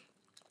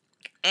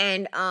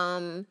 and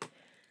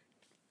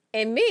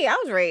me, I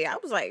was ready. I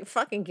was like,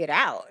 "Fucking get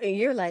out!" And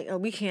you're like, "Oh,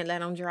 we can't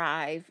let him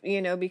drive,"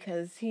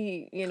 because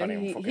he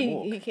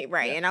can't.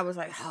 Right? Yeah. And I was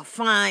like, "Oh,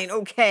 fine,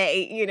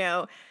 okay,"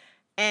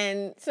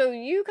 And so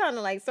you kind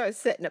of like start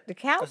setting up the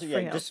couch for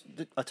him.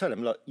 I told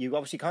him, look, you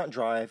obviously can't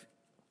drive.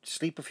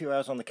 Sleep a few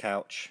hours on the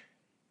couch,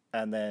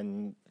 and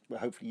then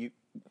hopefully you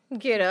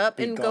get up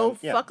and go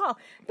fuck off.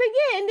 But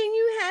yeah, and then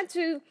you had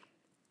to,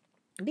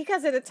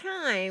 because of the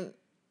time,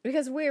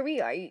 because where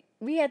we are, you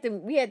had to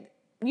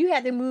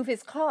move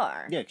his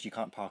car. Yeah, because you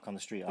can't park on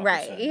the street.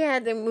 Right, you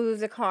had to move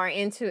the car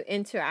into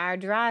our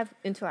drive.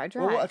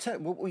 Well,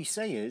 what we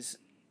say is,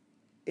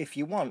 if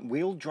you want,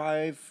 we'll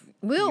drive.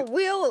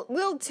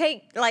 We'll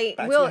take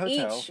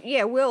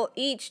we'll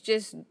each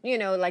just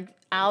like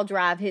I'll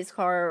drive his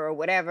car or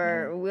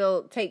whatever. Mm.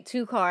 We'll take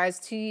 2 cars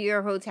to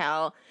your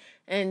hotel,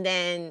 and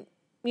then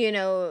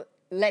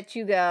let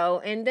you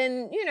go, and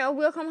then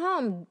we'll come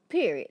home.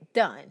 Period.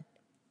 Done.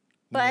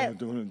 But I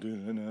don't want to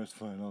do that. No, it's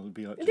fine. I'll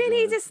be out. Then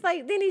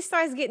he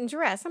starts getting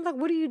dressed. I'm like,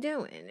 what are you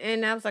doing?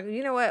 And I was like,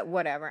 you know what?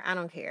 Whatever. I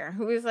don't care.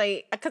 He was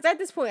like, because at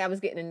this point I was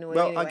getting annoyed.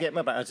 Well, anyway. I get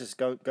my back. I just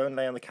go and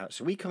lay on the couch.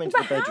 So we come into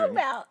the bedroom.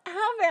 How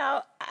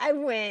about I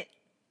went?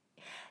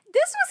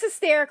 This was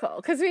hysterical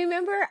because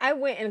remember I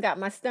went and got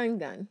my stun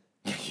gun.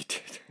 Yeah, you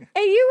did.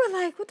 And you were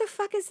like, what the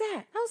fuck is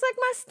that? I was like,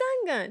 my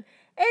stun gun.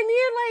 And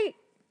you're like,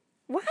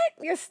 what?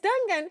 Your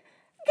stun gun?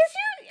 Because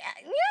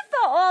you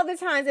thought all the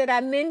times that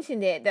I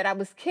mentioned it that I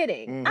was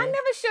kidding. Mm-hmm. I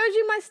never showed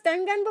you my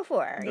stun gun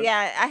before. Nope.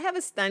 Yeah, I have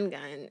a stun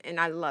gun, and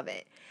I love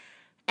it.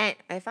 And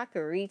if I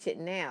could reach it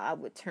now, I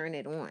would turn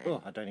it on.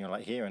 Oh, I don't even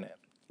like hearing it.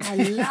 I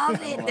love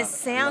it. The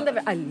sound of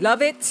it. I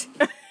love it.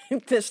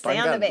 the Stun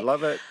sound of gun, it.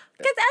 love it.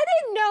 Because I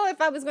didn't know if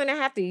I was going to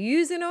have to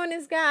use it on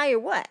this guy or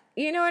what.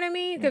 You know what I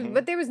mean?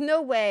 But there was no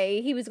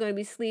way he was going to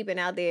be sleeping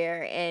out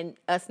there and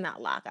us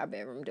not lock our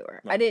bedroom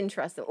door. I didn't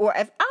trust him. Or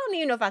I don't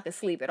even know if I could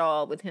sleep at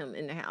all with him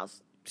in the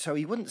house. So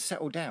he wouldn't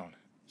settle down.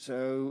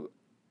 So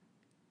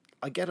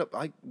I get up.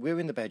 We're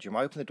in the bedroom.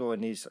 I open the door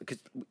and because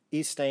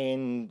he's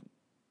staying.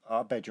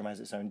 Our bedroom has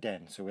its own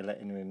den, so we're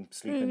letting him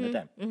sleep in the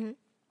den. Mm-hmm.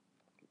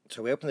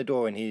 So we open the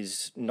door and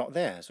he's not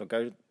there. So I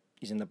go.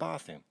 He's in the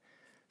bathroom.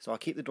 So I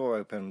keep the door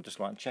open, just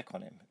like check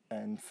on him.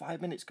 And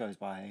 5 minutes goes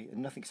by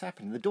and nothing's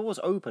happening. The door's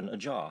open,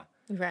 ajar.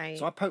 Right.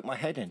 So I poke my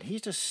head in.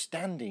 He's just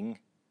standing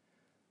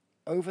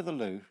over the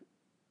loo,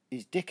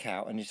 his dick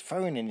out and his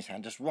phone in his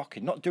hand, just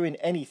rocking, not doing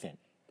anything.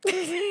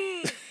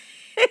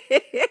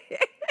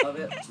 Love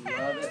it.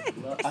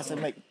 I said,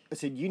 mate,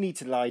 you need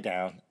to lie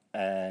down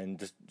and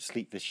just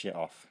sleep this shit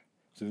off.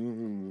 So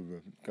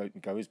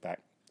goes back.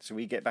 So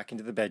we get back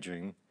into the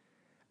bedroom,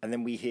 and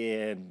then we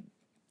hear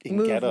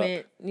him get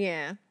up.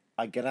 Yeah.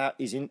 I get out.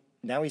 He's in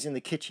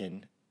the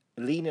kitchen,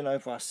 leaning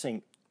over our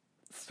sink,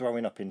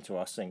 throwing up into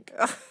our sink.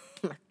 Oh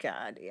my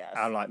God, yes.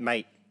 I'm like,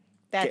 mate,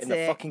 get in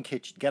the fucking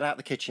kitchen. Get out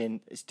the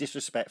kitchen. It's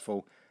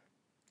disrespectful.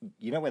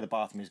 You know where the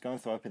bathroom is. Go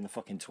and throw up in the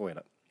fucking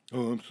toilet.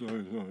 Oh, I'm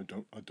sorry. No,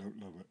 I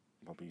don't love it.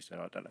 Probably said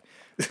I don't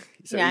know.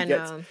 So yeah, I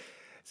know.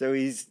 So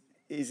he's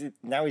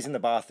now he's in the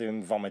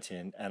bathroom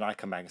vomiting, and I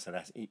come back and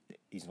say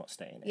he's not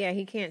staying there. Yeah,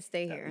 he can't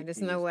stay here.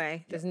 There's no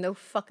way. There's no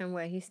fucking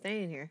way he's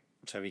staying here.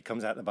 So he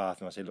comes out the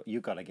bathroom. I say, look,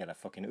 you got to get a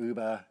fucking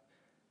Uber.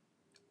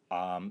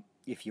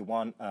 If you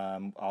want,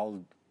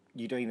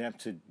 you don't even have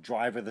to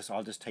drive with us.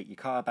 I'll just take your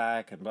car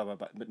back and blah blah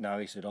blah. But no,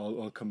 he said,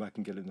 I'll come back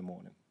and get it in the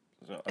morning.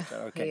 So I said,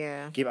 okay.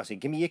 Yeah. I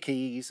said, give me your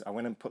keys. I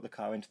went and put the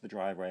car into the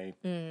driveway.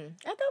 I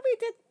thought we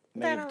did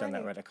May that have done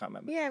that already. already. I can't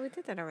remember. Yeah, we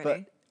did that already.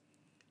 But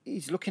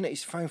he's looking at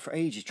his phone for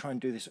ages, trying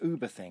to do this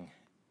Uber thing.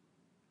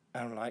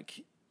 And I'm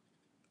like,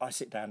 I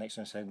sit down next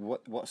to him and say,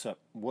 what's up?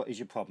 What is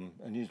your problem?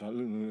 And he's like,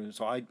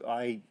 so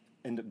I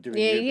end up doing.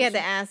 Yeah, Uber you had to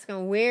thing. ask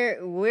him where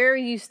are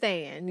you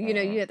staying? You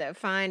know, you had to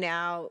find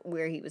out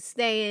where he was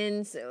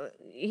staying so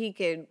he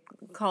could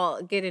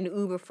get an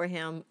Uber for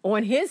him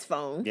on his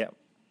phone. Yeah.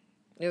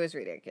 It was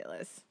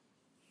ridiculous.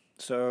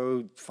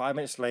 So 5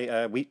 minutes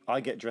later,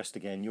 I get dressed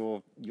again.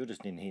 You're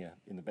just in here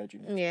in the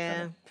bedroom. Yeah.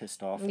 Kinda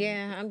pissed off.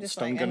 Yeah, I'm just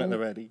stun like, gun at the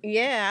ready.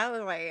 Yeah, I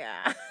was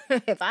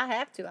like, if I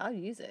have to, I'll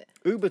use it.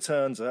 Uber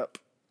turns up.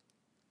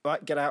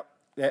 Right, get out.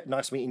 Yeah,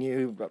 nice meeting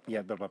you.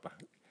 Yeah, blah blah blah.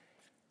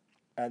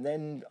 And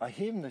then I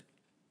hear him.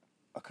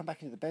 I come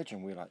back into the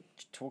bedroom. We're like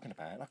talking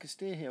about it. And I can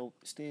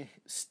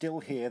still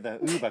hear the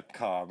Uber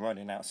car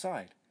running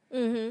outside.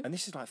 Mm-hmm. And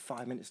this is like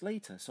 5 minutes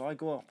later. So I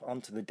go up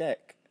onto the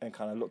deck and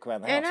kind of look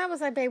around the house. And I was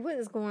like, babe, what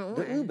is going on?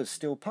 The Uber's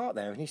still parked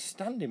there, and he's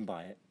standing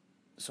by it.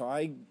 So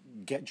I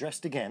get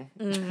dressed again.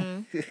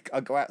 Mm-hmm. I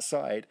go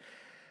outside,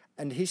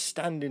 and he's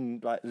standing,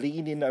 like,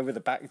 leaning over the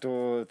back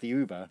door of the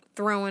Uber.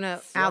 Throwing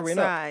up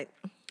outside.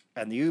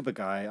 And the Uber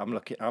guy, I'm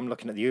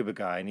looking at the Uber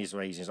guy, and he's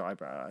raising his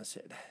eyebrow. I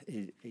said,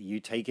 are you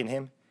taking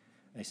him?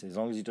 And he said, as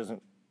long as he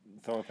doesn't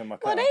throw up in my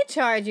car. Well, they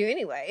charge you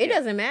anyway. It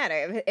doesn't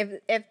matter.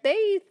 If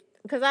they...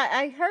 Because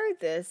I heard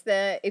this,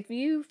 that if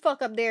you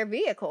fuck up their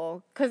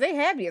vehicle, because they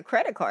have your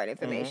credit card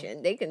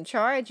information, they can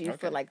charge you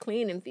for, like,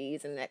 cleaning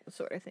fees and that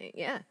sort of thing.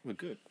 Yeah. Well,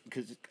 good.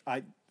 Because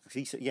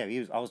he said,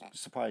 I was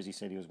surprised he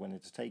said he was willing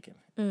to take him.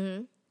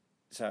 Mm-hmm.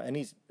 So,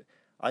 and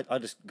I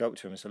just go up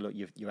to him and say, look,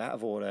 you're out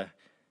of order.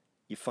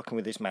 You're fucking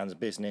with this man's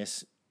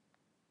business.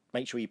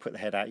 Make sure you put the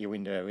head out your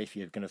window if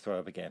you're going to throw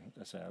up again.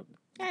 So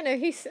I know.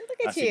 He said,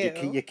 look at you. I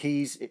said, your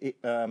keys,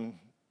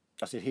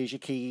 I said, here's your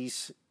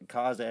keys.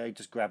 Car's there.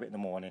 Just grab it in the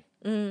morning.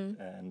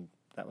 And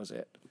that was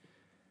it.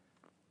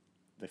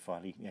 He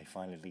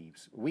finally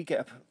leaves. We get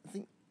up. I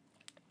think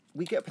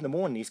we get up in the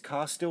morning. His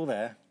car's still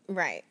there.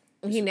 Right.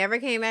 He never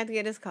came back to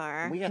get his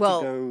car. We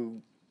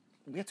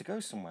had to go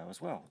somewhere as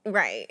well.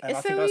 Right. And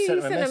I so think I you sent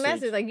him sent a a message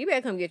message like, you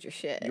better come get your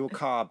shit. Your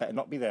car better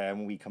not be there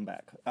when we come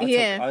back.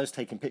 I was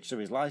taking pictures of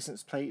his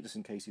license plate just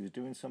in case he was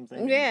doing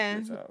something.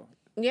 Yeah. So,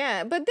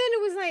 yeah, but then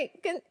it was like,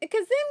 because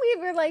then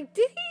we were like,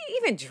 did he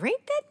even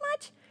drink that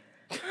much?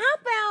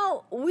 How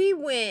about we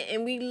went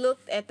and we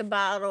looked at the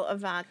bottle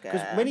of vodka?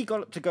 because when he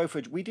got up to go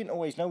for we didn't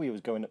always know he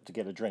was going up to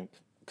get a drink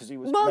because he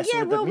was messing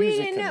with the we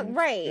music. didn't know,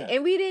 right. Yeah.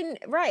 And we didn't,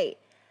 right.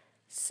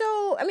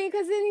 So, I mean,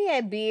 because then he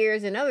had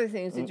beers and other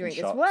things to drink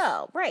as shots.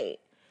 well, right.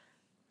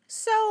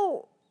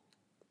 So,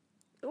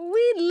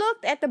 we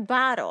looked at the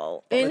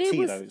bottle and the it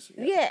was, Tito's,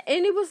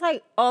 and it was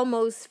like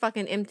almost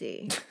fucking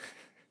empty.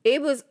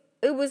 It was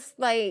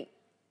like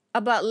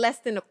about less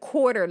than a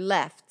quarter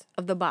left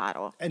of the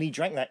bottle. And he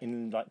drank that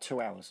in like 2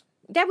 hours.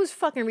 That was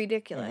fucking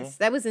ridiculous.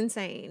 That was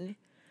insane.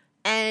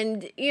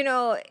 And, you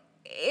know,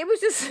 it was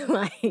just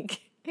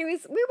like, we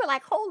were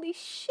like, holy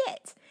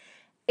shit.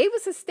 It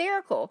was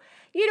hysterical.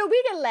 You know,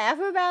 we can laugh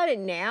about it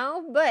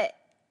now, but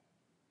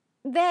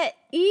that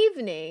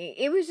evening,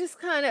 it was just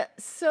kind of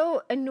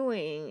so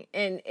annoying.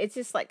 And it's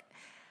just like,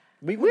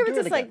 we were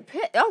just like,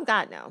 oh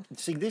God, no.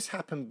 See, this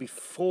happened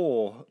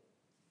before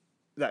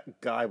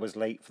that guy was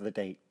late for the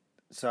date.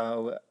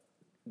 So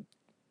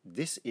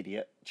this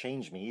idiot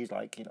changed me. He's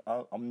like,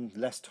 I'm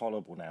less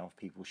tolerable now of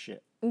people's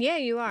shit. Yeah,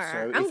 you are. So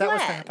I'm if that glad.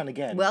 was to happen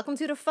again, Welcome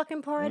to the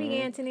fucking party,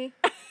 Anthony.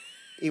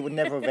 it would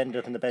never have ended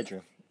up in the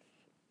bedroom.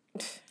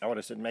 I would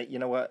have said, mate, you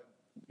know what?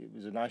 It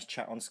was a nice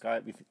chat on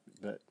Skype,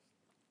 but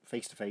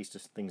face to face,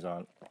 just things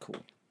aren't cool.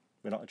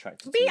 We're not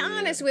attracted to Be you.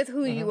 honest with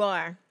who you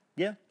are.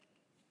 Yeah.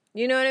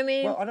 You know what I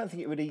mean? Well, I don't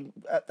think it really,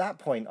 at that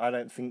point,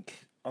 I'm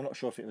not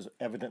sure if it was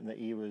evident that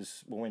he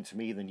was more into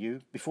me than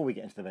you before we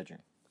get into the bedroom.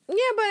 Yeah,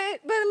 but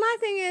my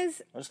thing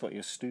is, I just thought you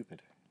were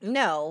stupid.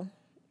 no.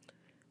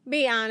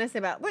 Be honest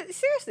about, but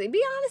seriously,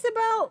 be honest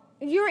about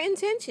your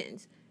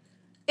intentions.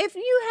 If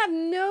you have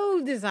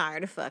no desire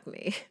to fuck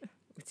me,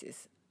 which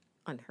is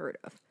unheard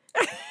of.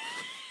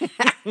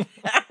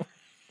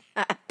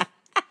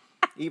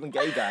 Even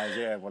gay guys,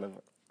 yeah, whatever.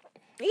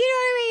 You know what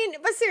I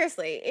mean? But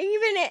seriously,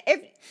 even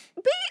if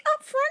be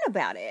upfront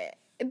about it.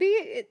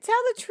 Tell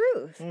the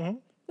truth. Mm-hmm.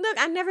 Look,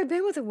 I've never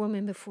been with a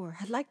woman before.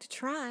 I'd like to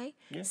try.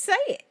 Yeah. Say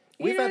it.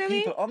 You We've know had what I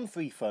mean? people on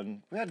Free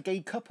Fun. We had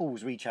gay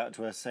couples reach out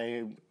to us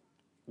saying,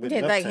 we'd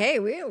They're love like, to. hey,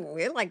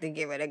 we'd like to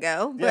give it a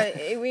go, but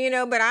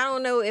but I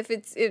don't know if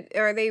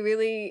are they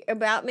really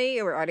about me,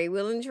 or are they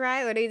willing to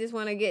try, or they just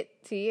want to get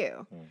to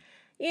you,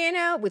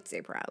 which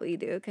they probably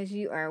do because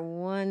you are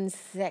one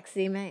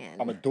sexy man.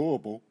 I'm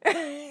adorable.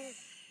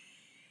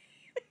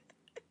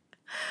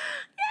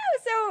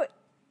 So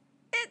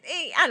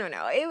I don't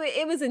know.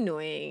 It was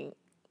annoying.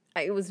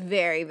 It was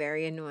very,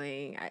 very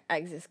annoying.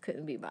 I just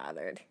couldn't be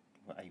bothered.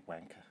 What a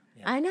wanker.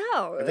 Yeah. I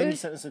know. And then he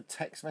sent us a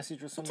text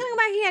message or something. Talking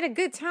about he had a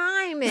good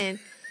time and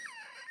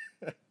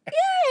yeah,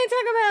 and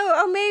talk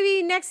about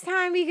maybe next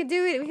time we could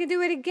do it. We could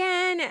do it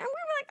again. And we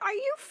were like, "Are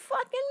you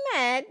fucking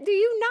mad? Do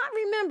you not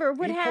remember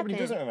what He happened?" probably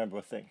doesn't remember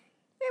a thing.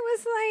 It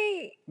was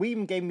like, We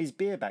even gave him his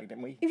beer back,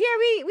 didn't we?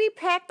 yeah, we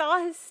packed all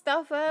his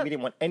stuff up. We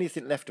didn't want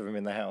anything left of him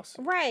in the house.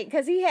 Right,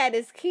 because he had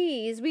his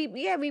keys. We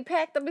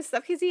packed up his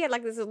stuff because he had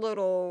like this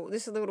little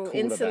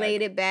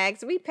insulated bag.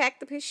 So we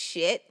packed up his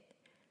shit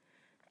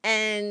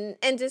and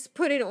just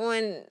put it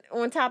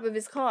on top of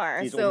his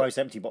car. His so almost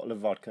empty bottle of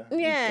vodka. We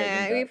gave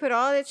yeah, him we back. put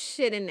all that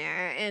shit in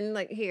there and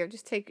like, here,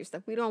 just take your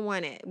stuff. We don't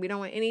want it. We don't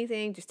want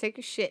anything. Just take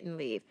your shit and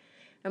leave.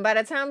 And by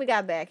the time we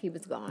got back, he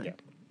was gone. Yeah.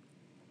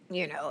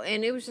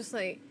 And it was just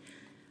like,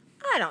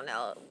 I don't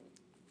know.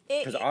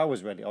 Because I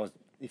was ready.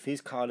 If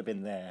his car had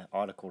been there,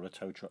 I'd have called a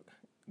tow truck.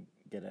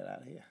 Get it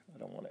out of here. I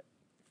don't want it.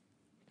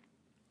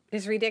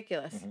 It's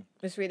ridiculous. Mm-hmm.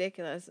 It's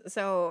ridiculous.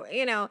 So, I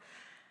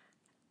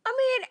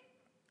mean,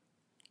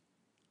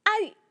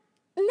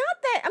 I'm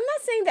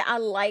not saying that I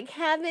like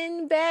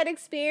having bad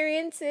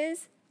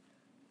experiences,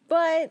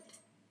 but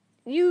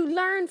you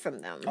learn from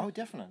them. Oh,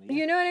 definitely.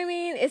 You know what I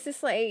mean? It's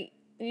just like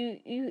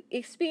you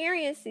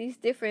experience these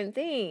different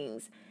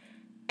things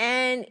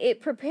and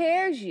it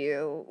prepares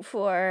you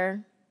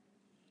for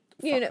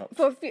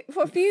for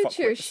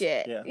future Fuckwits.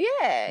 shit.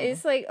 Yeah.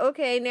 It's like,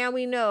 okay, now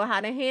we know how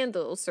to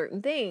handle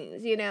certain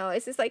things,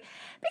 It's just like,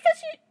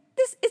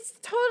 because it's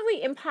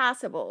totally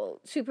impossible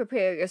to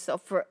prepare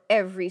yourself for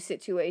every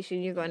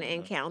situation you're going to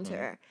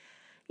encounter.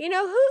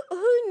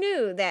 Who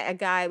knew that a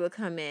guy would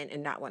come in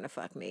and not want to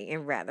fuck me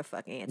and rather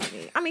fuck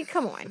Anthony? I mean,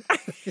 come on.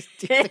 Do you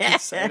think he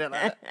said it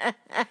like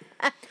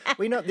that?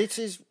 We know this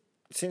is,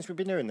 since we've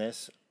been doing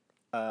this,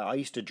 I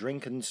used to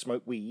drink and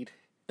smoke weed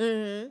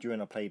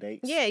during our play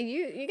dates. Yeah,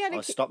 you got I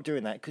to stopped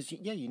doing that because,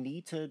 you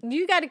need to.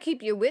 you got to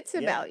keep your wits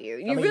about you.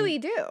 You really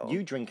do.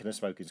 You drinking and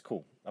smoking is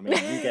cool. I mean,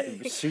 you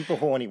get super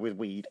horny with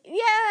weed.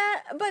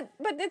 Yeah, but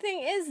the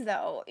thing is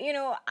though,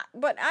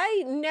 but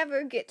I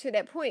never get to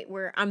that point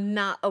where I'm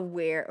not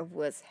aware of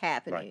what's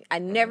happening. Right. I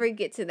never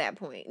get to that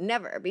point.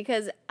 Never,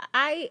 because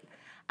I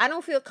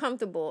don't feel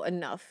comfortable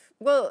enough.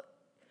 Well,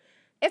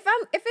 if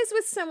it's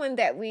with someone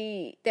that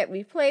we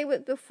played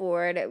with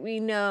before, that we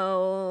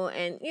know,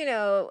 and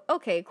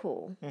okay,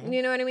 cool. Mm-hmm.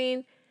 You know what I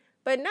mean?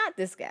 But not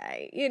this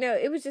guy.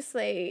 It was just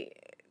like,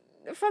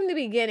 from the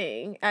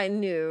beginning, I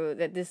knew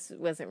that this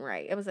wasn't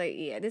right. I was like,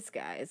 yeah, this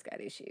guy has got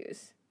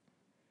issues.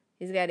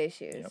 He's got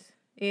issues.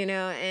 Yep.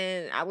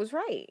 And I was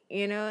right,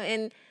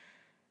 and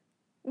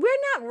we're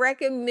not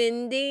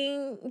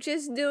recommending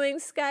just doing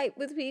Skype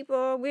with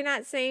people. We're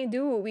not saying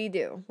do what we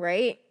do,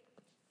 right?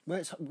 Well,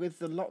 it's, with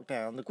the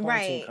lockdown, the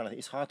quarantine Right. kind of,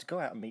 it's hard to go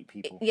out and meet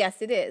people.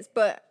 Yes, it is.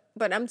 But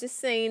I'm just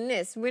saying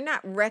this. We're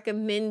not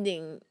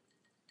recommending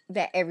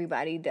that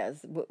everybody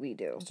does what we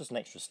do. It's just an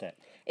extra step.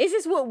 It's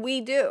just what we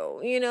do,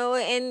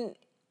 and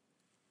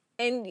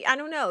I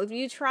don't know, if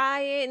you try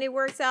it and it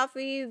works out for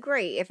you,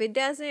 great. If it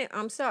doesn't,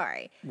 I'm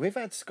sorry. We've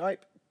had Skype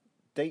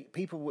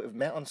people would have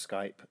met on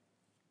Skype,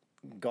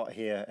 got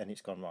here, and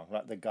it's gone wrong.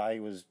 Like the guy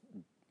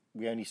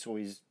we only saw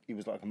he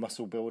was like a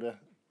muscle builder.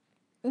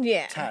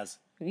 Yeah. Taz.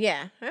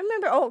 Yeah. I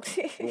remember. Oh,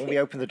 When we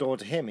opened the door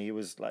to him, he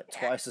was like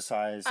twice the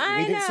size. I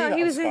We didn't know. see that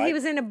he on was Skype. he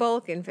was in a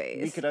bulking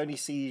phase. We could only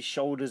see his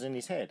shoulders and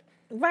his head.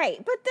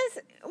 Right. But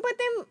then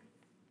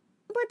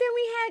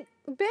we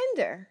had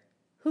Bender,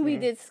 who we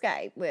did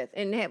Skype with,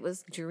 and that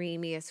was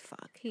dreamy as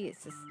fuck. He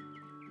is just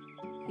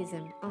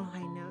I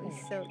know,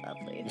 he's so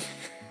lovely.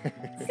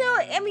 So,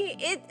 I mean,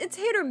 it's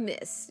hit or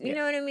miss. You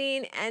know what I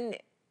mean? And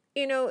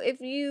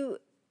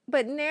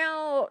but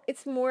now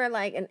it's more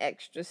like an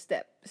extra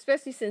step,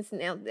 especially since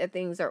now that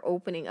things are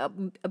opening up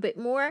a bit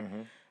more.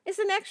 It's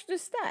an extra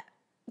step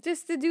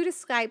just to do the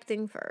Skype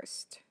thing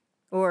first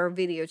or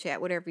video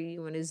chat, whatever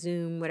you want to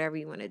Zoom, whatever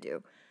you want to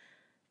do.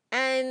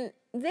 And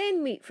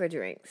then meet for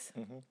drinks.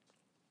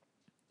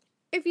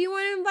 If you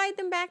want to invite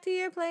them back to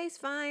your place,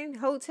 fine.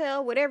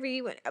 Hotel, whatever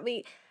you want. I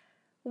mean,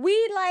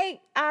 we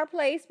like our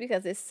place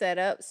because it's set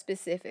up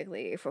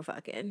specifically for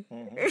fucking.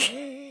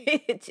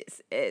 It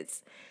just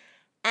is.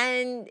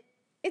 And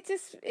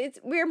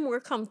we're more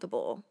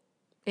comfortable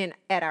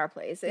at our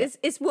place.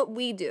 It's what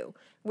we do.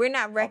 We're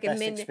not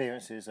recommending Our best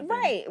experiences have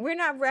right. We're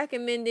not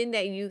recommending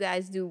that you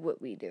guys do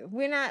what we do.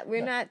 We're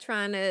not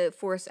trying to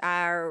force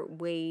our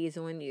ways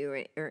on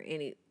you or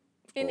any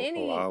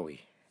or are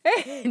we?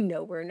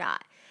 No, we're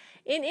not.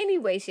 In any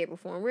way, shape, or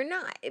form, we're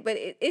not. But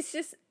it's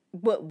just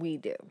what we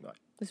do. Right.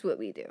 It's what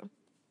we do.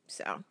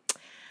 So,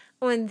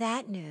 on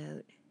that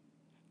note,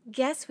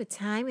 guess what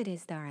time it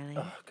is, darling?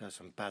 Oh, goes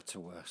from bad to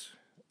worse.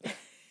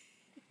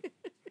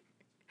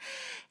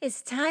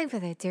 It's time for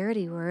the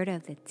dirty word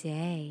of the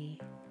day.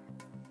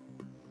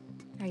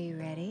 Are you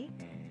ready?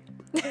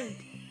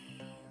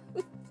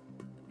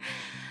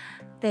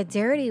 The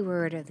dirty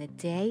word of the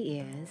day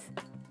is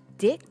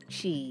dick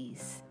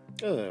cheese.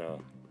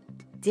 Ugh.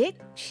 Dick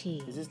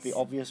cheese. Is this the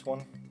obvious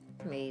one?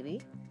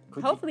 Maybe.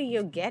 Could Hopefully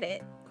you'll get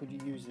it. Could you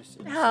use this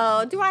in a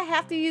Oh, do I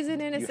have to use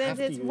it in a You have to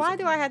sentence? use Why it.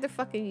 do I have to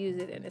fucking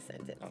use it in a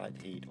sentence? I like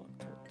to hear you talk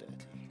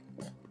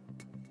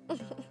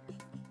dirty.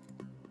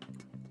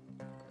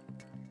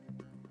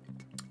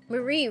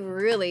 Marie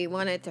really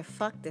wanted to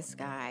fuck this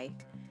guy,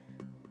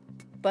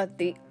 but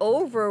the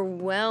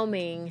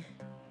overwhelming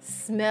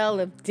smell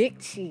of dick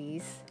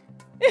cheese.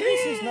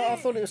 This is not, I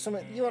thought it was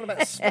something, you want about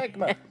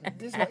smegma.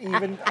 This is not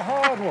even a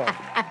hard one.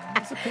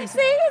 It's a piece See,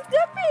 of, it's good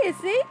for you,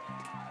 see?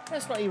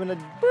 that's not even a,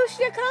 Boost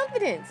your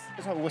confidence.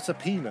 it's like, what's a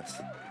penis?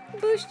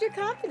 Boost your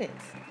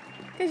confidence.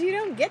 Because you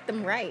don't get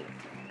them right.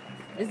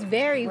 It's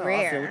very Well,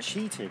 rare. I feel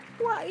cheated.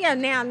 Well, yeah,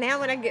 now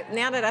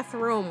that I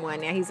throw him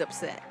one, now he's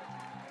upset.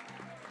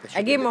 There should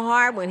I be give a him a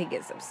hard when he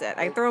gets upset.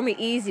 I throw him an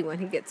easy when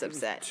he gets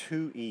upset.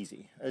 Too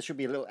easy. There should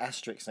be a little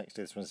asterisk next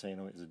to this one saying,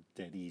 oh, it's a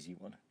dead easy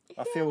one.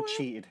 I feel well,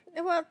 cheated.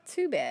 Well,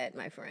 too bad,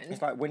 my friend.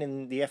 It's like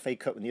winning the FA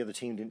Cup when the other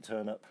team didn't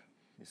turn up.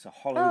 It's a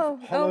hollow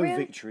really?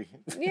 victory.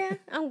 Yeah,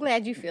 I'm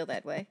glad you feel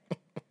that way.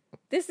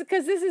 This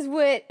is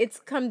what it's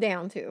come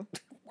down to.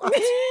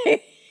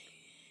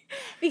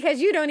 Because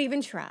you don't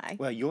even try.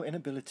 Well, your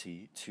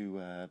inability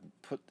to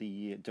put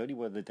the dirty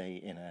word of the day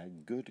in a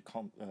good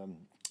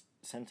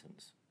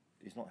sentence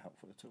is not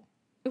helpful at all.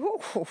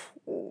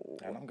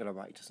 And I'm going to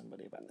write to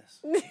somebody about this.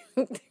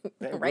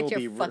 There Write will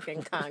your be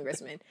fucking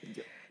congressman.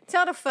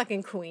 Tell the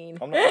fucking queen.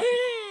 I'm not.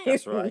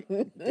 That's right.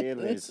 Dear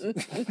Liz.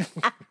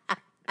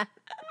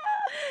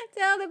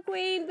 Tell the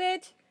queen,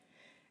 bitch.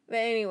 But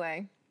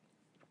anyway,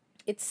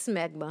 it's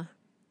smegma.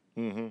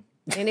 Mm-hmm.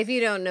 And if you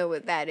don't know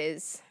what that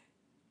is,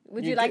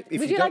 would you You like do-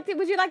 if would you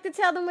you like to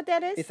tell them what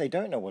that is? If they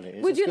don't know what it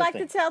is, Would it's you a good like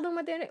thing. to tell them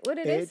what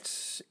it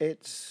is?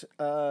 It's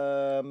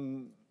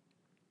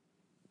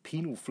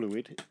penile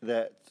fluid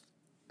that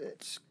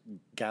it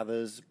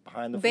gathers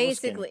behind the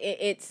Basically,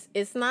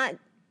 foreskin.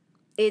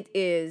 it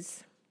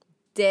is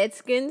dead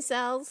skin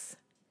cells.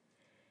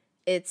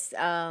 It's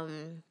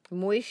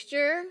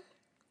moisture.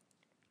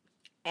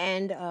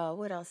 And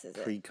what else is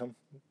it? Pre-cum.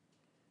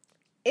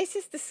 It's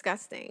just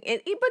disgusting.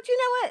 But you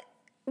know what?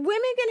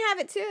 Women can have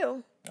it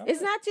too.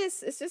 It's not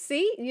just,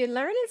 see, you're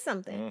learning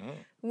something. Mm-hmm.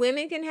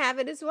 Women can have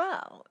it as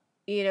well.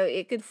 You know,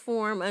 it could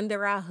form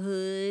under our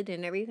hood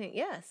and everything.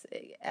 Yes.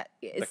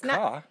 It's The not.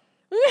 car.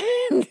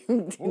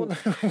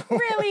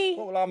 Really?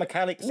 What will our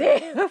mechanics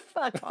say?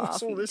 Fuck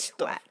off, all you this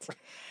stuff? twat.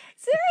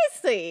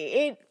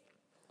 Seriously,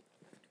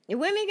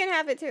 women can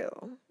have it too.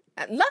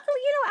 Luckily,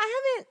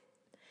 I haven't.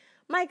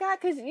 My God,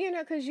 because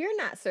you're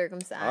not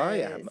circumcised.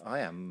 I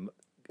am.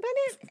 But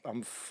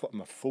I'm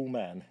a full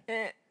man.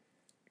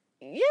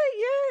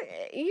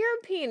 your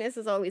penis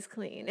is always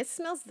clean. It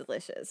smells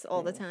delicious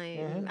all the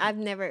time. I've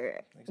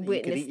never You could eat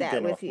witnessed your that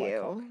dinner with off my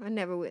you. I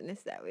never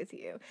witnessed that with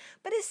you.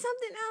 But it's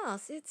something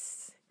else.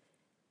 It's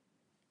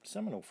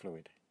Seminal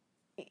fluid.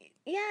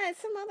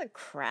 it's some other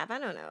crap. I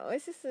don't know.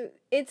 It's just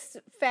it's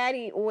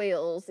fatty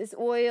oils. It's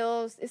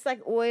oils. It's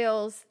like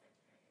oils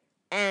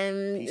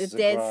and Pieces of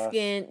dead grass.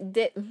 skin.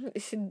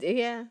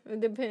 Yeah, it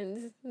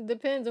depends.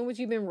 Depends on what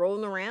you've been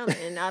rolling around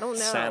in. I don't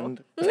know.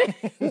 Sand.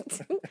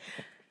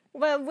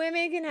 But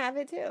women can have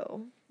it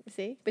too.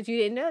 See? But you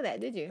didn't know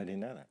that, did you? I didn't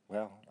know that.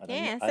 Well, I don't.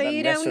 Yeah, I so don't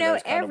you mess don't with know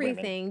those kind of women.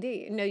 everything, do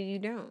you? No, you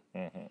don't.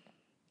 Mm-hmm.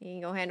 You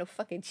ain't gonna have no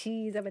fucking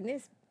cheese up in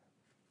this.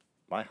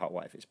 My hot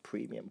wife is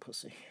premium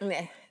pussy.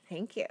 Nah,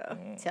 thank you.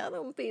 Tell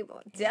them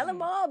people. Tell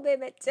them all,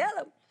 baby. Tell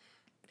them.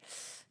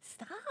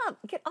 Stop.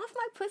 Get off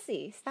my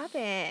pussy. Stop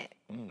it.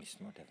 You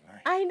smell that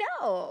right. I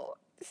know.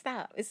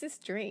 Stop. It's this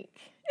drink.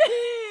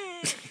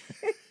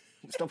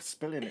 Stop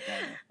spilling it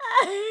down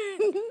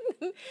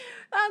there.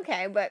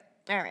 Okay, but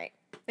all right.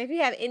 If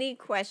you have any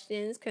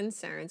questions,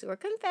 concerns, or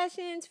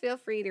confessions, feel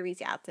free to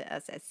reach out to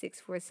us at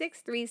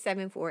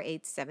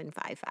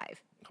 646-374-8755.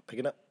 Not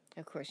picking up.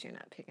 Of course, you're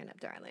not picking up,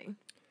 darling.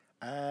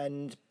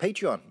 And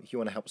Patreon, if you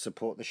want to help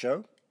support the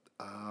show,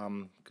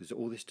 because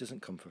all this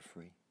doesn't come for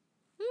free.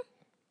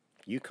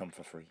 You come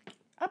for free.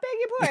 I beg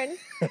your pardon.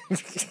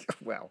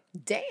 Well,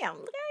 Damn,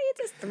 look how you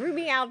just threw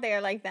me out there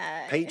like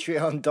that.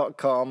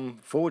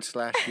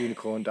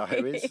 Patreon.com/Unicorn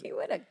Diaries.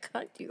 What a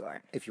cunt you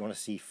are. If you want to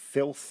see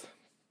filth,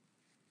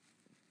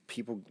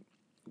 people,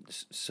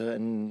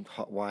 certain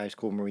hot wives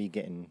called Marie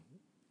getting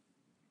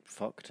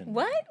fucked and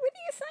What? What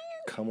are you saying?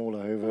 come all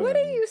over. What are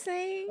and you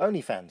saying?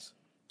 OnlyFans.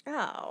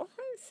 Oh,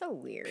 that's so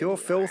weird. Pure you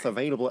filth are.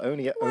 available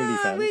only at Well,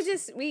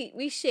 OnlyFans.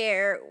 we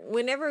share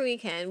whenever we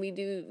can.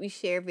 We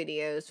share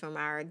videos from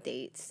our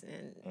dates,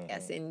 and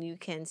yes, and you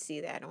can see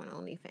that on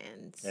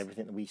OnlyFans.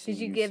 Everything that we see. Did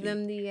you give see.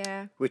 them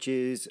the? Which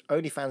is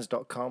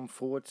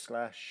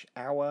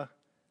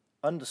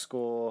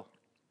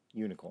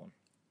onlyfans.com/our_unicorn.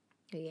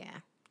 Yeah,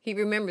 he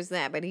remembers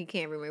that, but he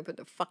can't remember put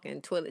the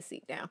fucking toilet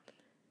seat down.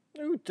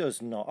 Who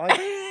does not?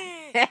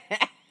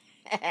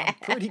 I'm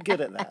pretty good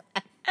at that.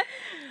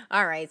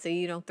 All right, so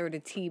you don't throw the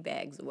tea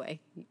bags away.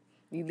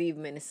 You leave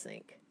them in the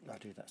sink. I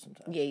do that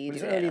sometimes. Yeah, you But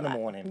do it's that early a in the lot.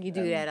 morning. You do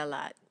and that a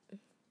lot.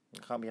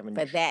 Can't be having.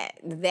 But that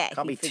Can't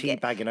he be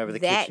forget- teabagging over the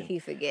that kitchen. he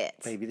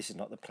forgets. Baby, this is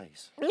not the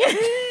place.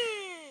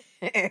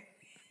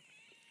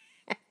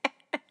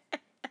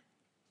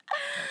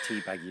 I'll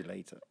teabag you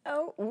later.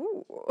 Oh,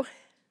 ooh.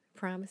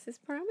 Promises,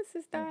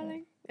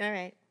 darling. All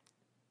right.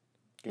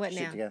 Get What your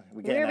shit now? together.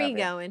 We're Where getting are we out of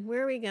here. going?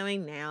 Where are we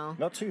going now?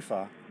 Not too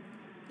far.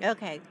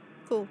 Okay,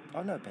 cool.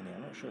 Oh no, Benny,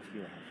 I'm not sure if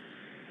you have.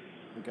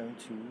 We're going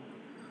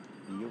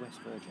to the US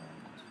Virgin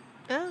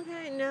Islands.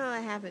 Okay, no, I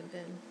haven't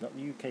been. Not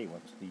the UK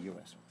ones, the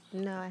US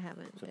ones. No, I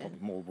haven't So been.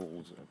 probably more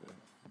balls over there.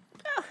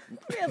 Oh,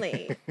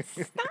 really?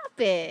 Stop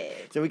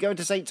it. So we're going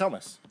to St.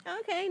 Thomas.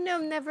 Okay, no,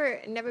 never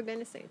been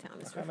to St.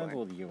 Thomas I can't before. remember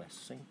all the US.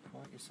 St.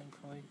 Croix, is St.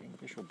 Croix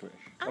English or British?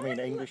 I mean,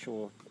 English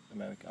or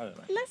American? I don't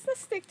know. Let's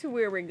stick to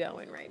where we're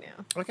going right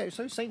now. Okay,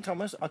 so St.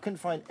 Thomas, I couldn't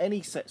find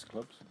any sex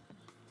clubs.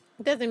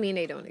 Doesn't mean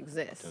they don't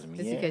exist. Doesn't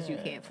mean just because you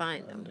yeah, can't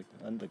find them.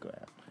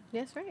 Underground.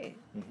 That's right.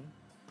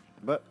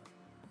 But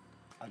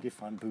I did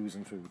find booze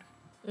and food.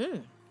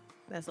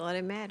 That's all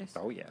that matters.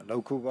 Oh yeah,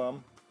 local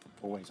rum,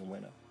 always a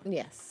winner.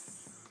 Yes.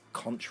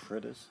 Conch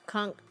fritters.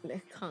 Conch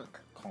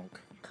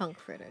Conch.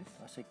 fritters.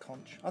 I say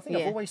conch. I think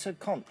I've Yeah. always said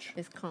conch.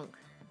 It's conch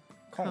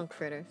Conch.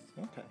 fritters.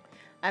 Okay.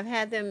 I've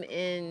had them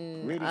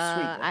in. Really sweet,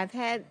 right? I've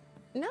had.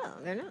 No,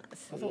 they're not I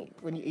sweet. thought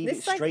when you eat This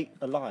it like- straight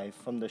alive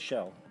from the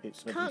shell,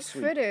 it's meant to be Conch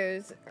sweet.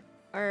 fritters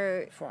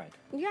are Fried.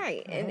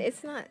 right, and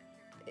it's not.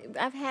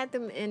 I've had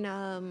them in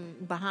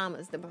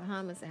Bahamas. The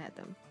Bahamas had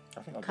them.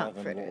 I think I've Conch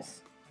got them more.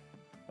 fritters.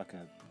 Like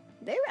a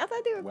I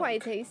thought they were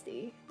quite Whelk.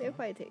 tasty. They were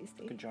quite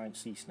tasty. like a giant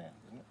sea snail,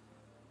 isn't it?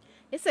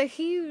 It's a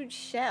huge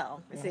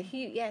shell. It's a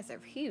huge. Yeah, it's a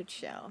huge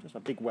shell, Just a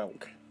big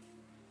whelk.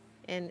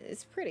 and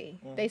it's pretty.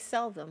 They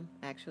sell them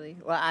actually.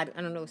 Well, I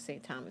don't know if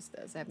St. Thomas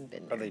does. I haven't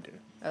been there. Oh, they do.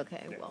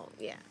 Okay. Well,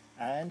 yeah.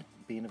 And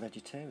being a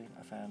vegetarian,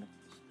 I found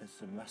there's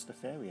some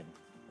Rastafarian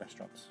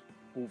restaurants,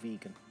 all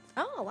vegan.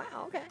 Oh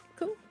wow. Okay.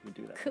 Cool. We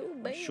do that. Cool,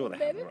 I'm sure they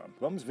baby. have rum.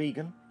 Rum's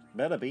vegan.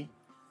 Better be.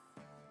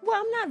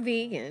 Well, I'm not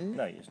vegan.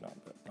 No, it's not.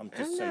 But I'm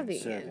just I'm saying. not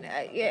vegan.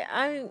 serving.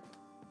 Yeah,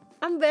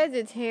 I'm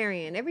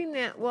vegetarian.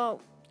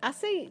 I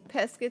say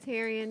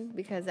pescatarian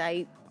because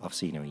I I've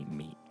seen her eat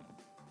meat.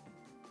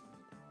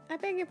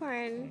 beg your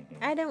pardon.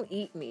 I don't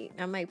eat meat.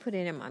 I might put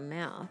it in my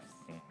mouth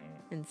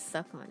and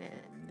suck on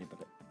it.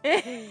 Nibble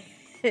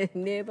it.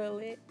 Nibble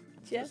it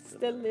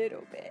just a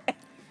little bit.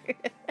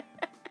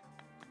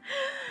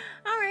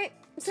 All right.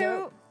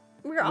 So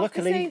we're off to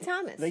Luckily, St.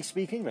 Thomas. they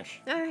speak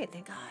English. All right,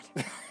 thank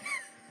God.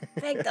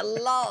 Thank the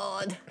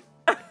Lord.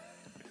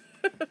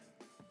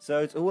 So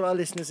it's all our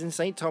listeners in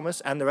St. Thomas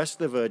and the rest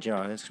of the Virgin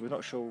Islands, 'cause we're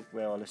not sure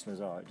where our listeners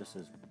are. It just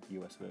says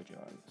US Virgin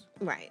Islands.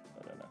 Right.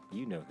 I don't know.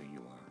 You know who you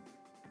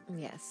are.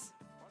 Yes.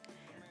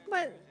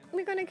 But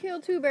we're going to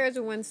kill two birds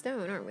with one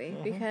stone, aren't we?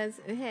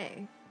 Because,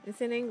 hey,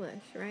 it's in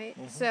English, right?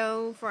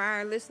 So for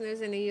our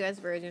listeners in the U.S.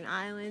 Virgin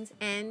Islands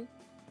and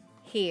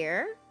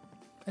here,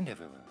 And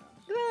everywhere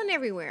else. well, and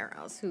everywhere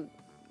else who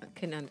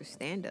can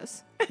understand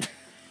us,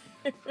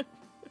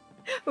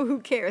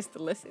 who cares to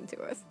listen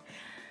to us.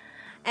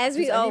 As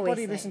we Does always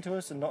anybody say. listen to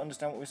us and not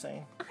understand what we're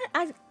saying?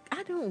 I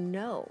don't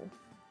know.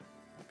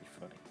 That'd be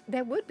funny.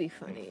 That would be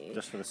funny.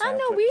 Just for the I sound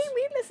know clips.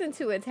 we listen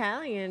to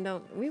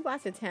Italian, we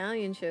watch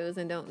Italian shows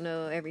and don't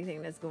know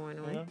everything that's going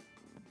on. You know?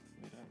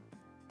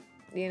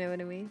 You know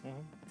what I mean?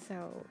 Mhm.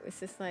 So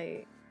it's just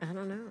like, I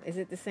don't know. Is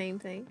it the same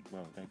thing?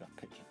 Well, they got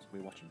pictures.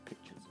 We're watching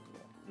pictures as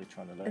well. We're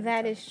trying to learn.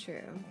 That Italian. is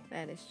true.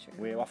 That is true.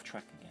 We're off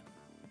track again.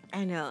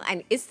 I know.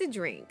 And it's the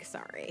drink.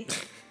 Sorry.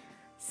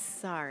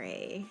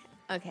 Sorry.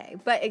 Okay.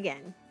 But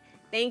again,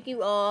 thank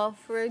you all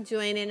for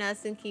joining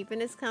us and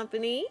keeping us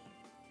company.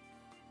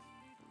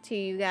 To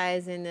you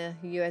guys in the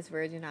U.S.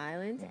 Virgin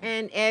Islands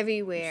and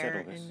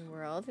everywhere all this. in the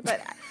world,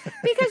 but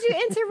because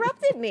you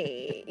interrupted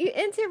me,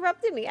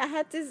 I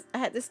had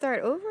to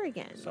start over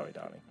again. Sorry,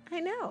 darling.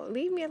 I know.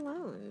 Leave me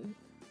alone.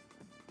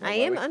 I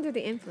am under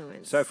the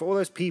influence. So for all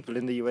those people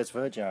in the U.S.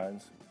 Virgin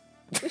Islands,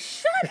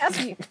 Shut up.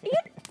 I'm going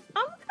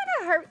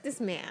to hurt this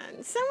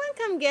man. Someone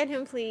come get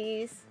him,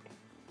 please.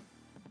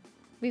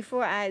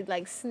 Before I,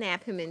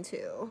 snap him in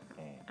two.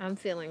 I'm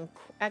feeling...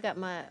 I got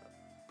my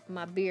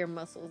beer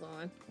muscles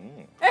on.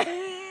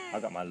 I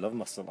got my love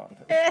muscle on.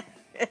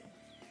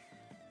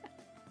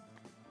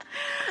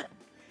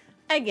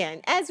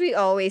 Again, as we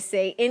always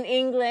say in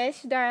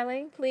English,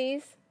 darling,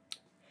 please.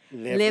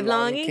 Live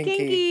long and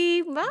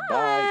kinky. Bye.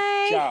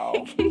 Bye. Ciao.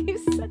 You're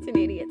such an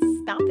idiot.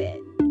 Stop it.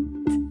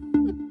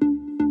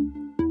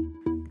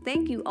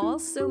 Thank you all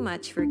so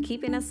much for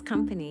keeping us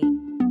company.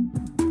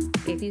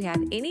 If you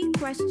have any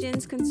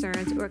questions,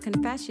 concerns, or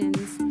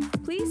confessions,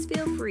 please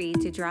feel free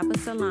to drop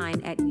us a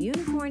line at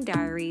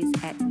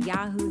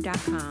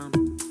unicorndiaries@yahoo.com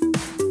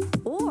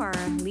or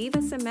leave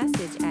us a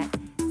message at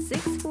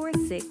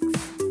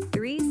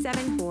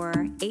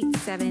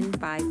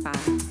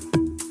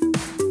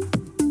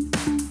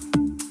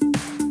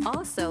 646-374-8755.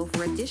 Also,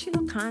 for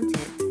additional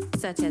content,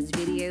 such as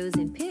videos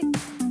and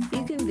pics,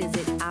 you can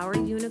visit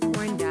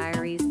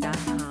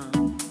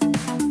ourunicorndiaries.com.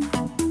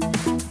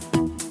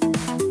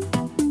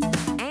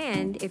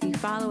 And if you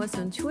follow us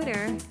on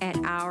Twitter at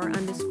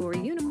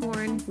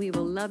 @our_unicorn, we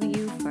will love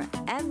you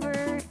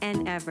forever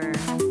and ever.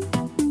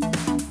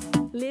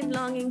 Live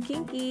long and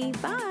kinky.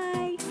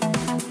 Bye.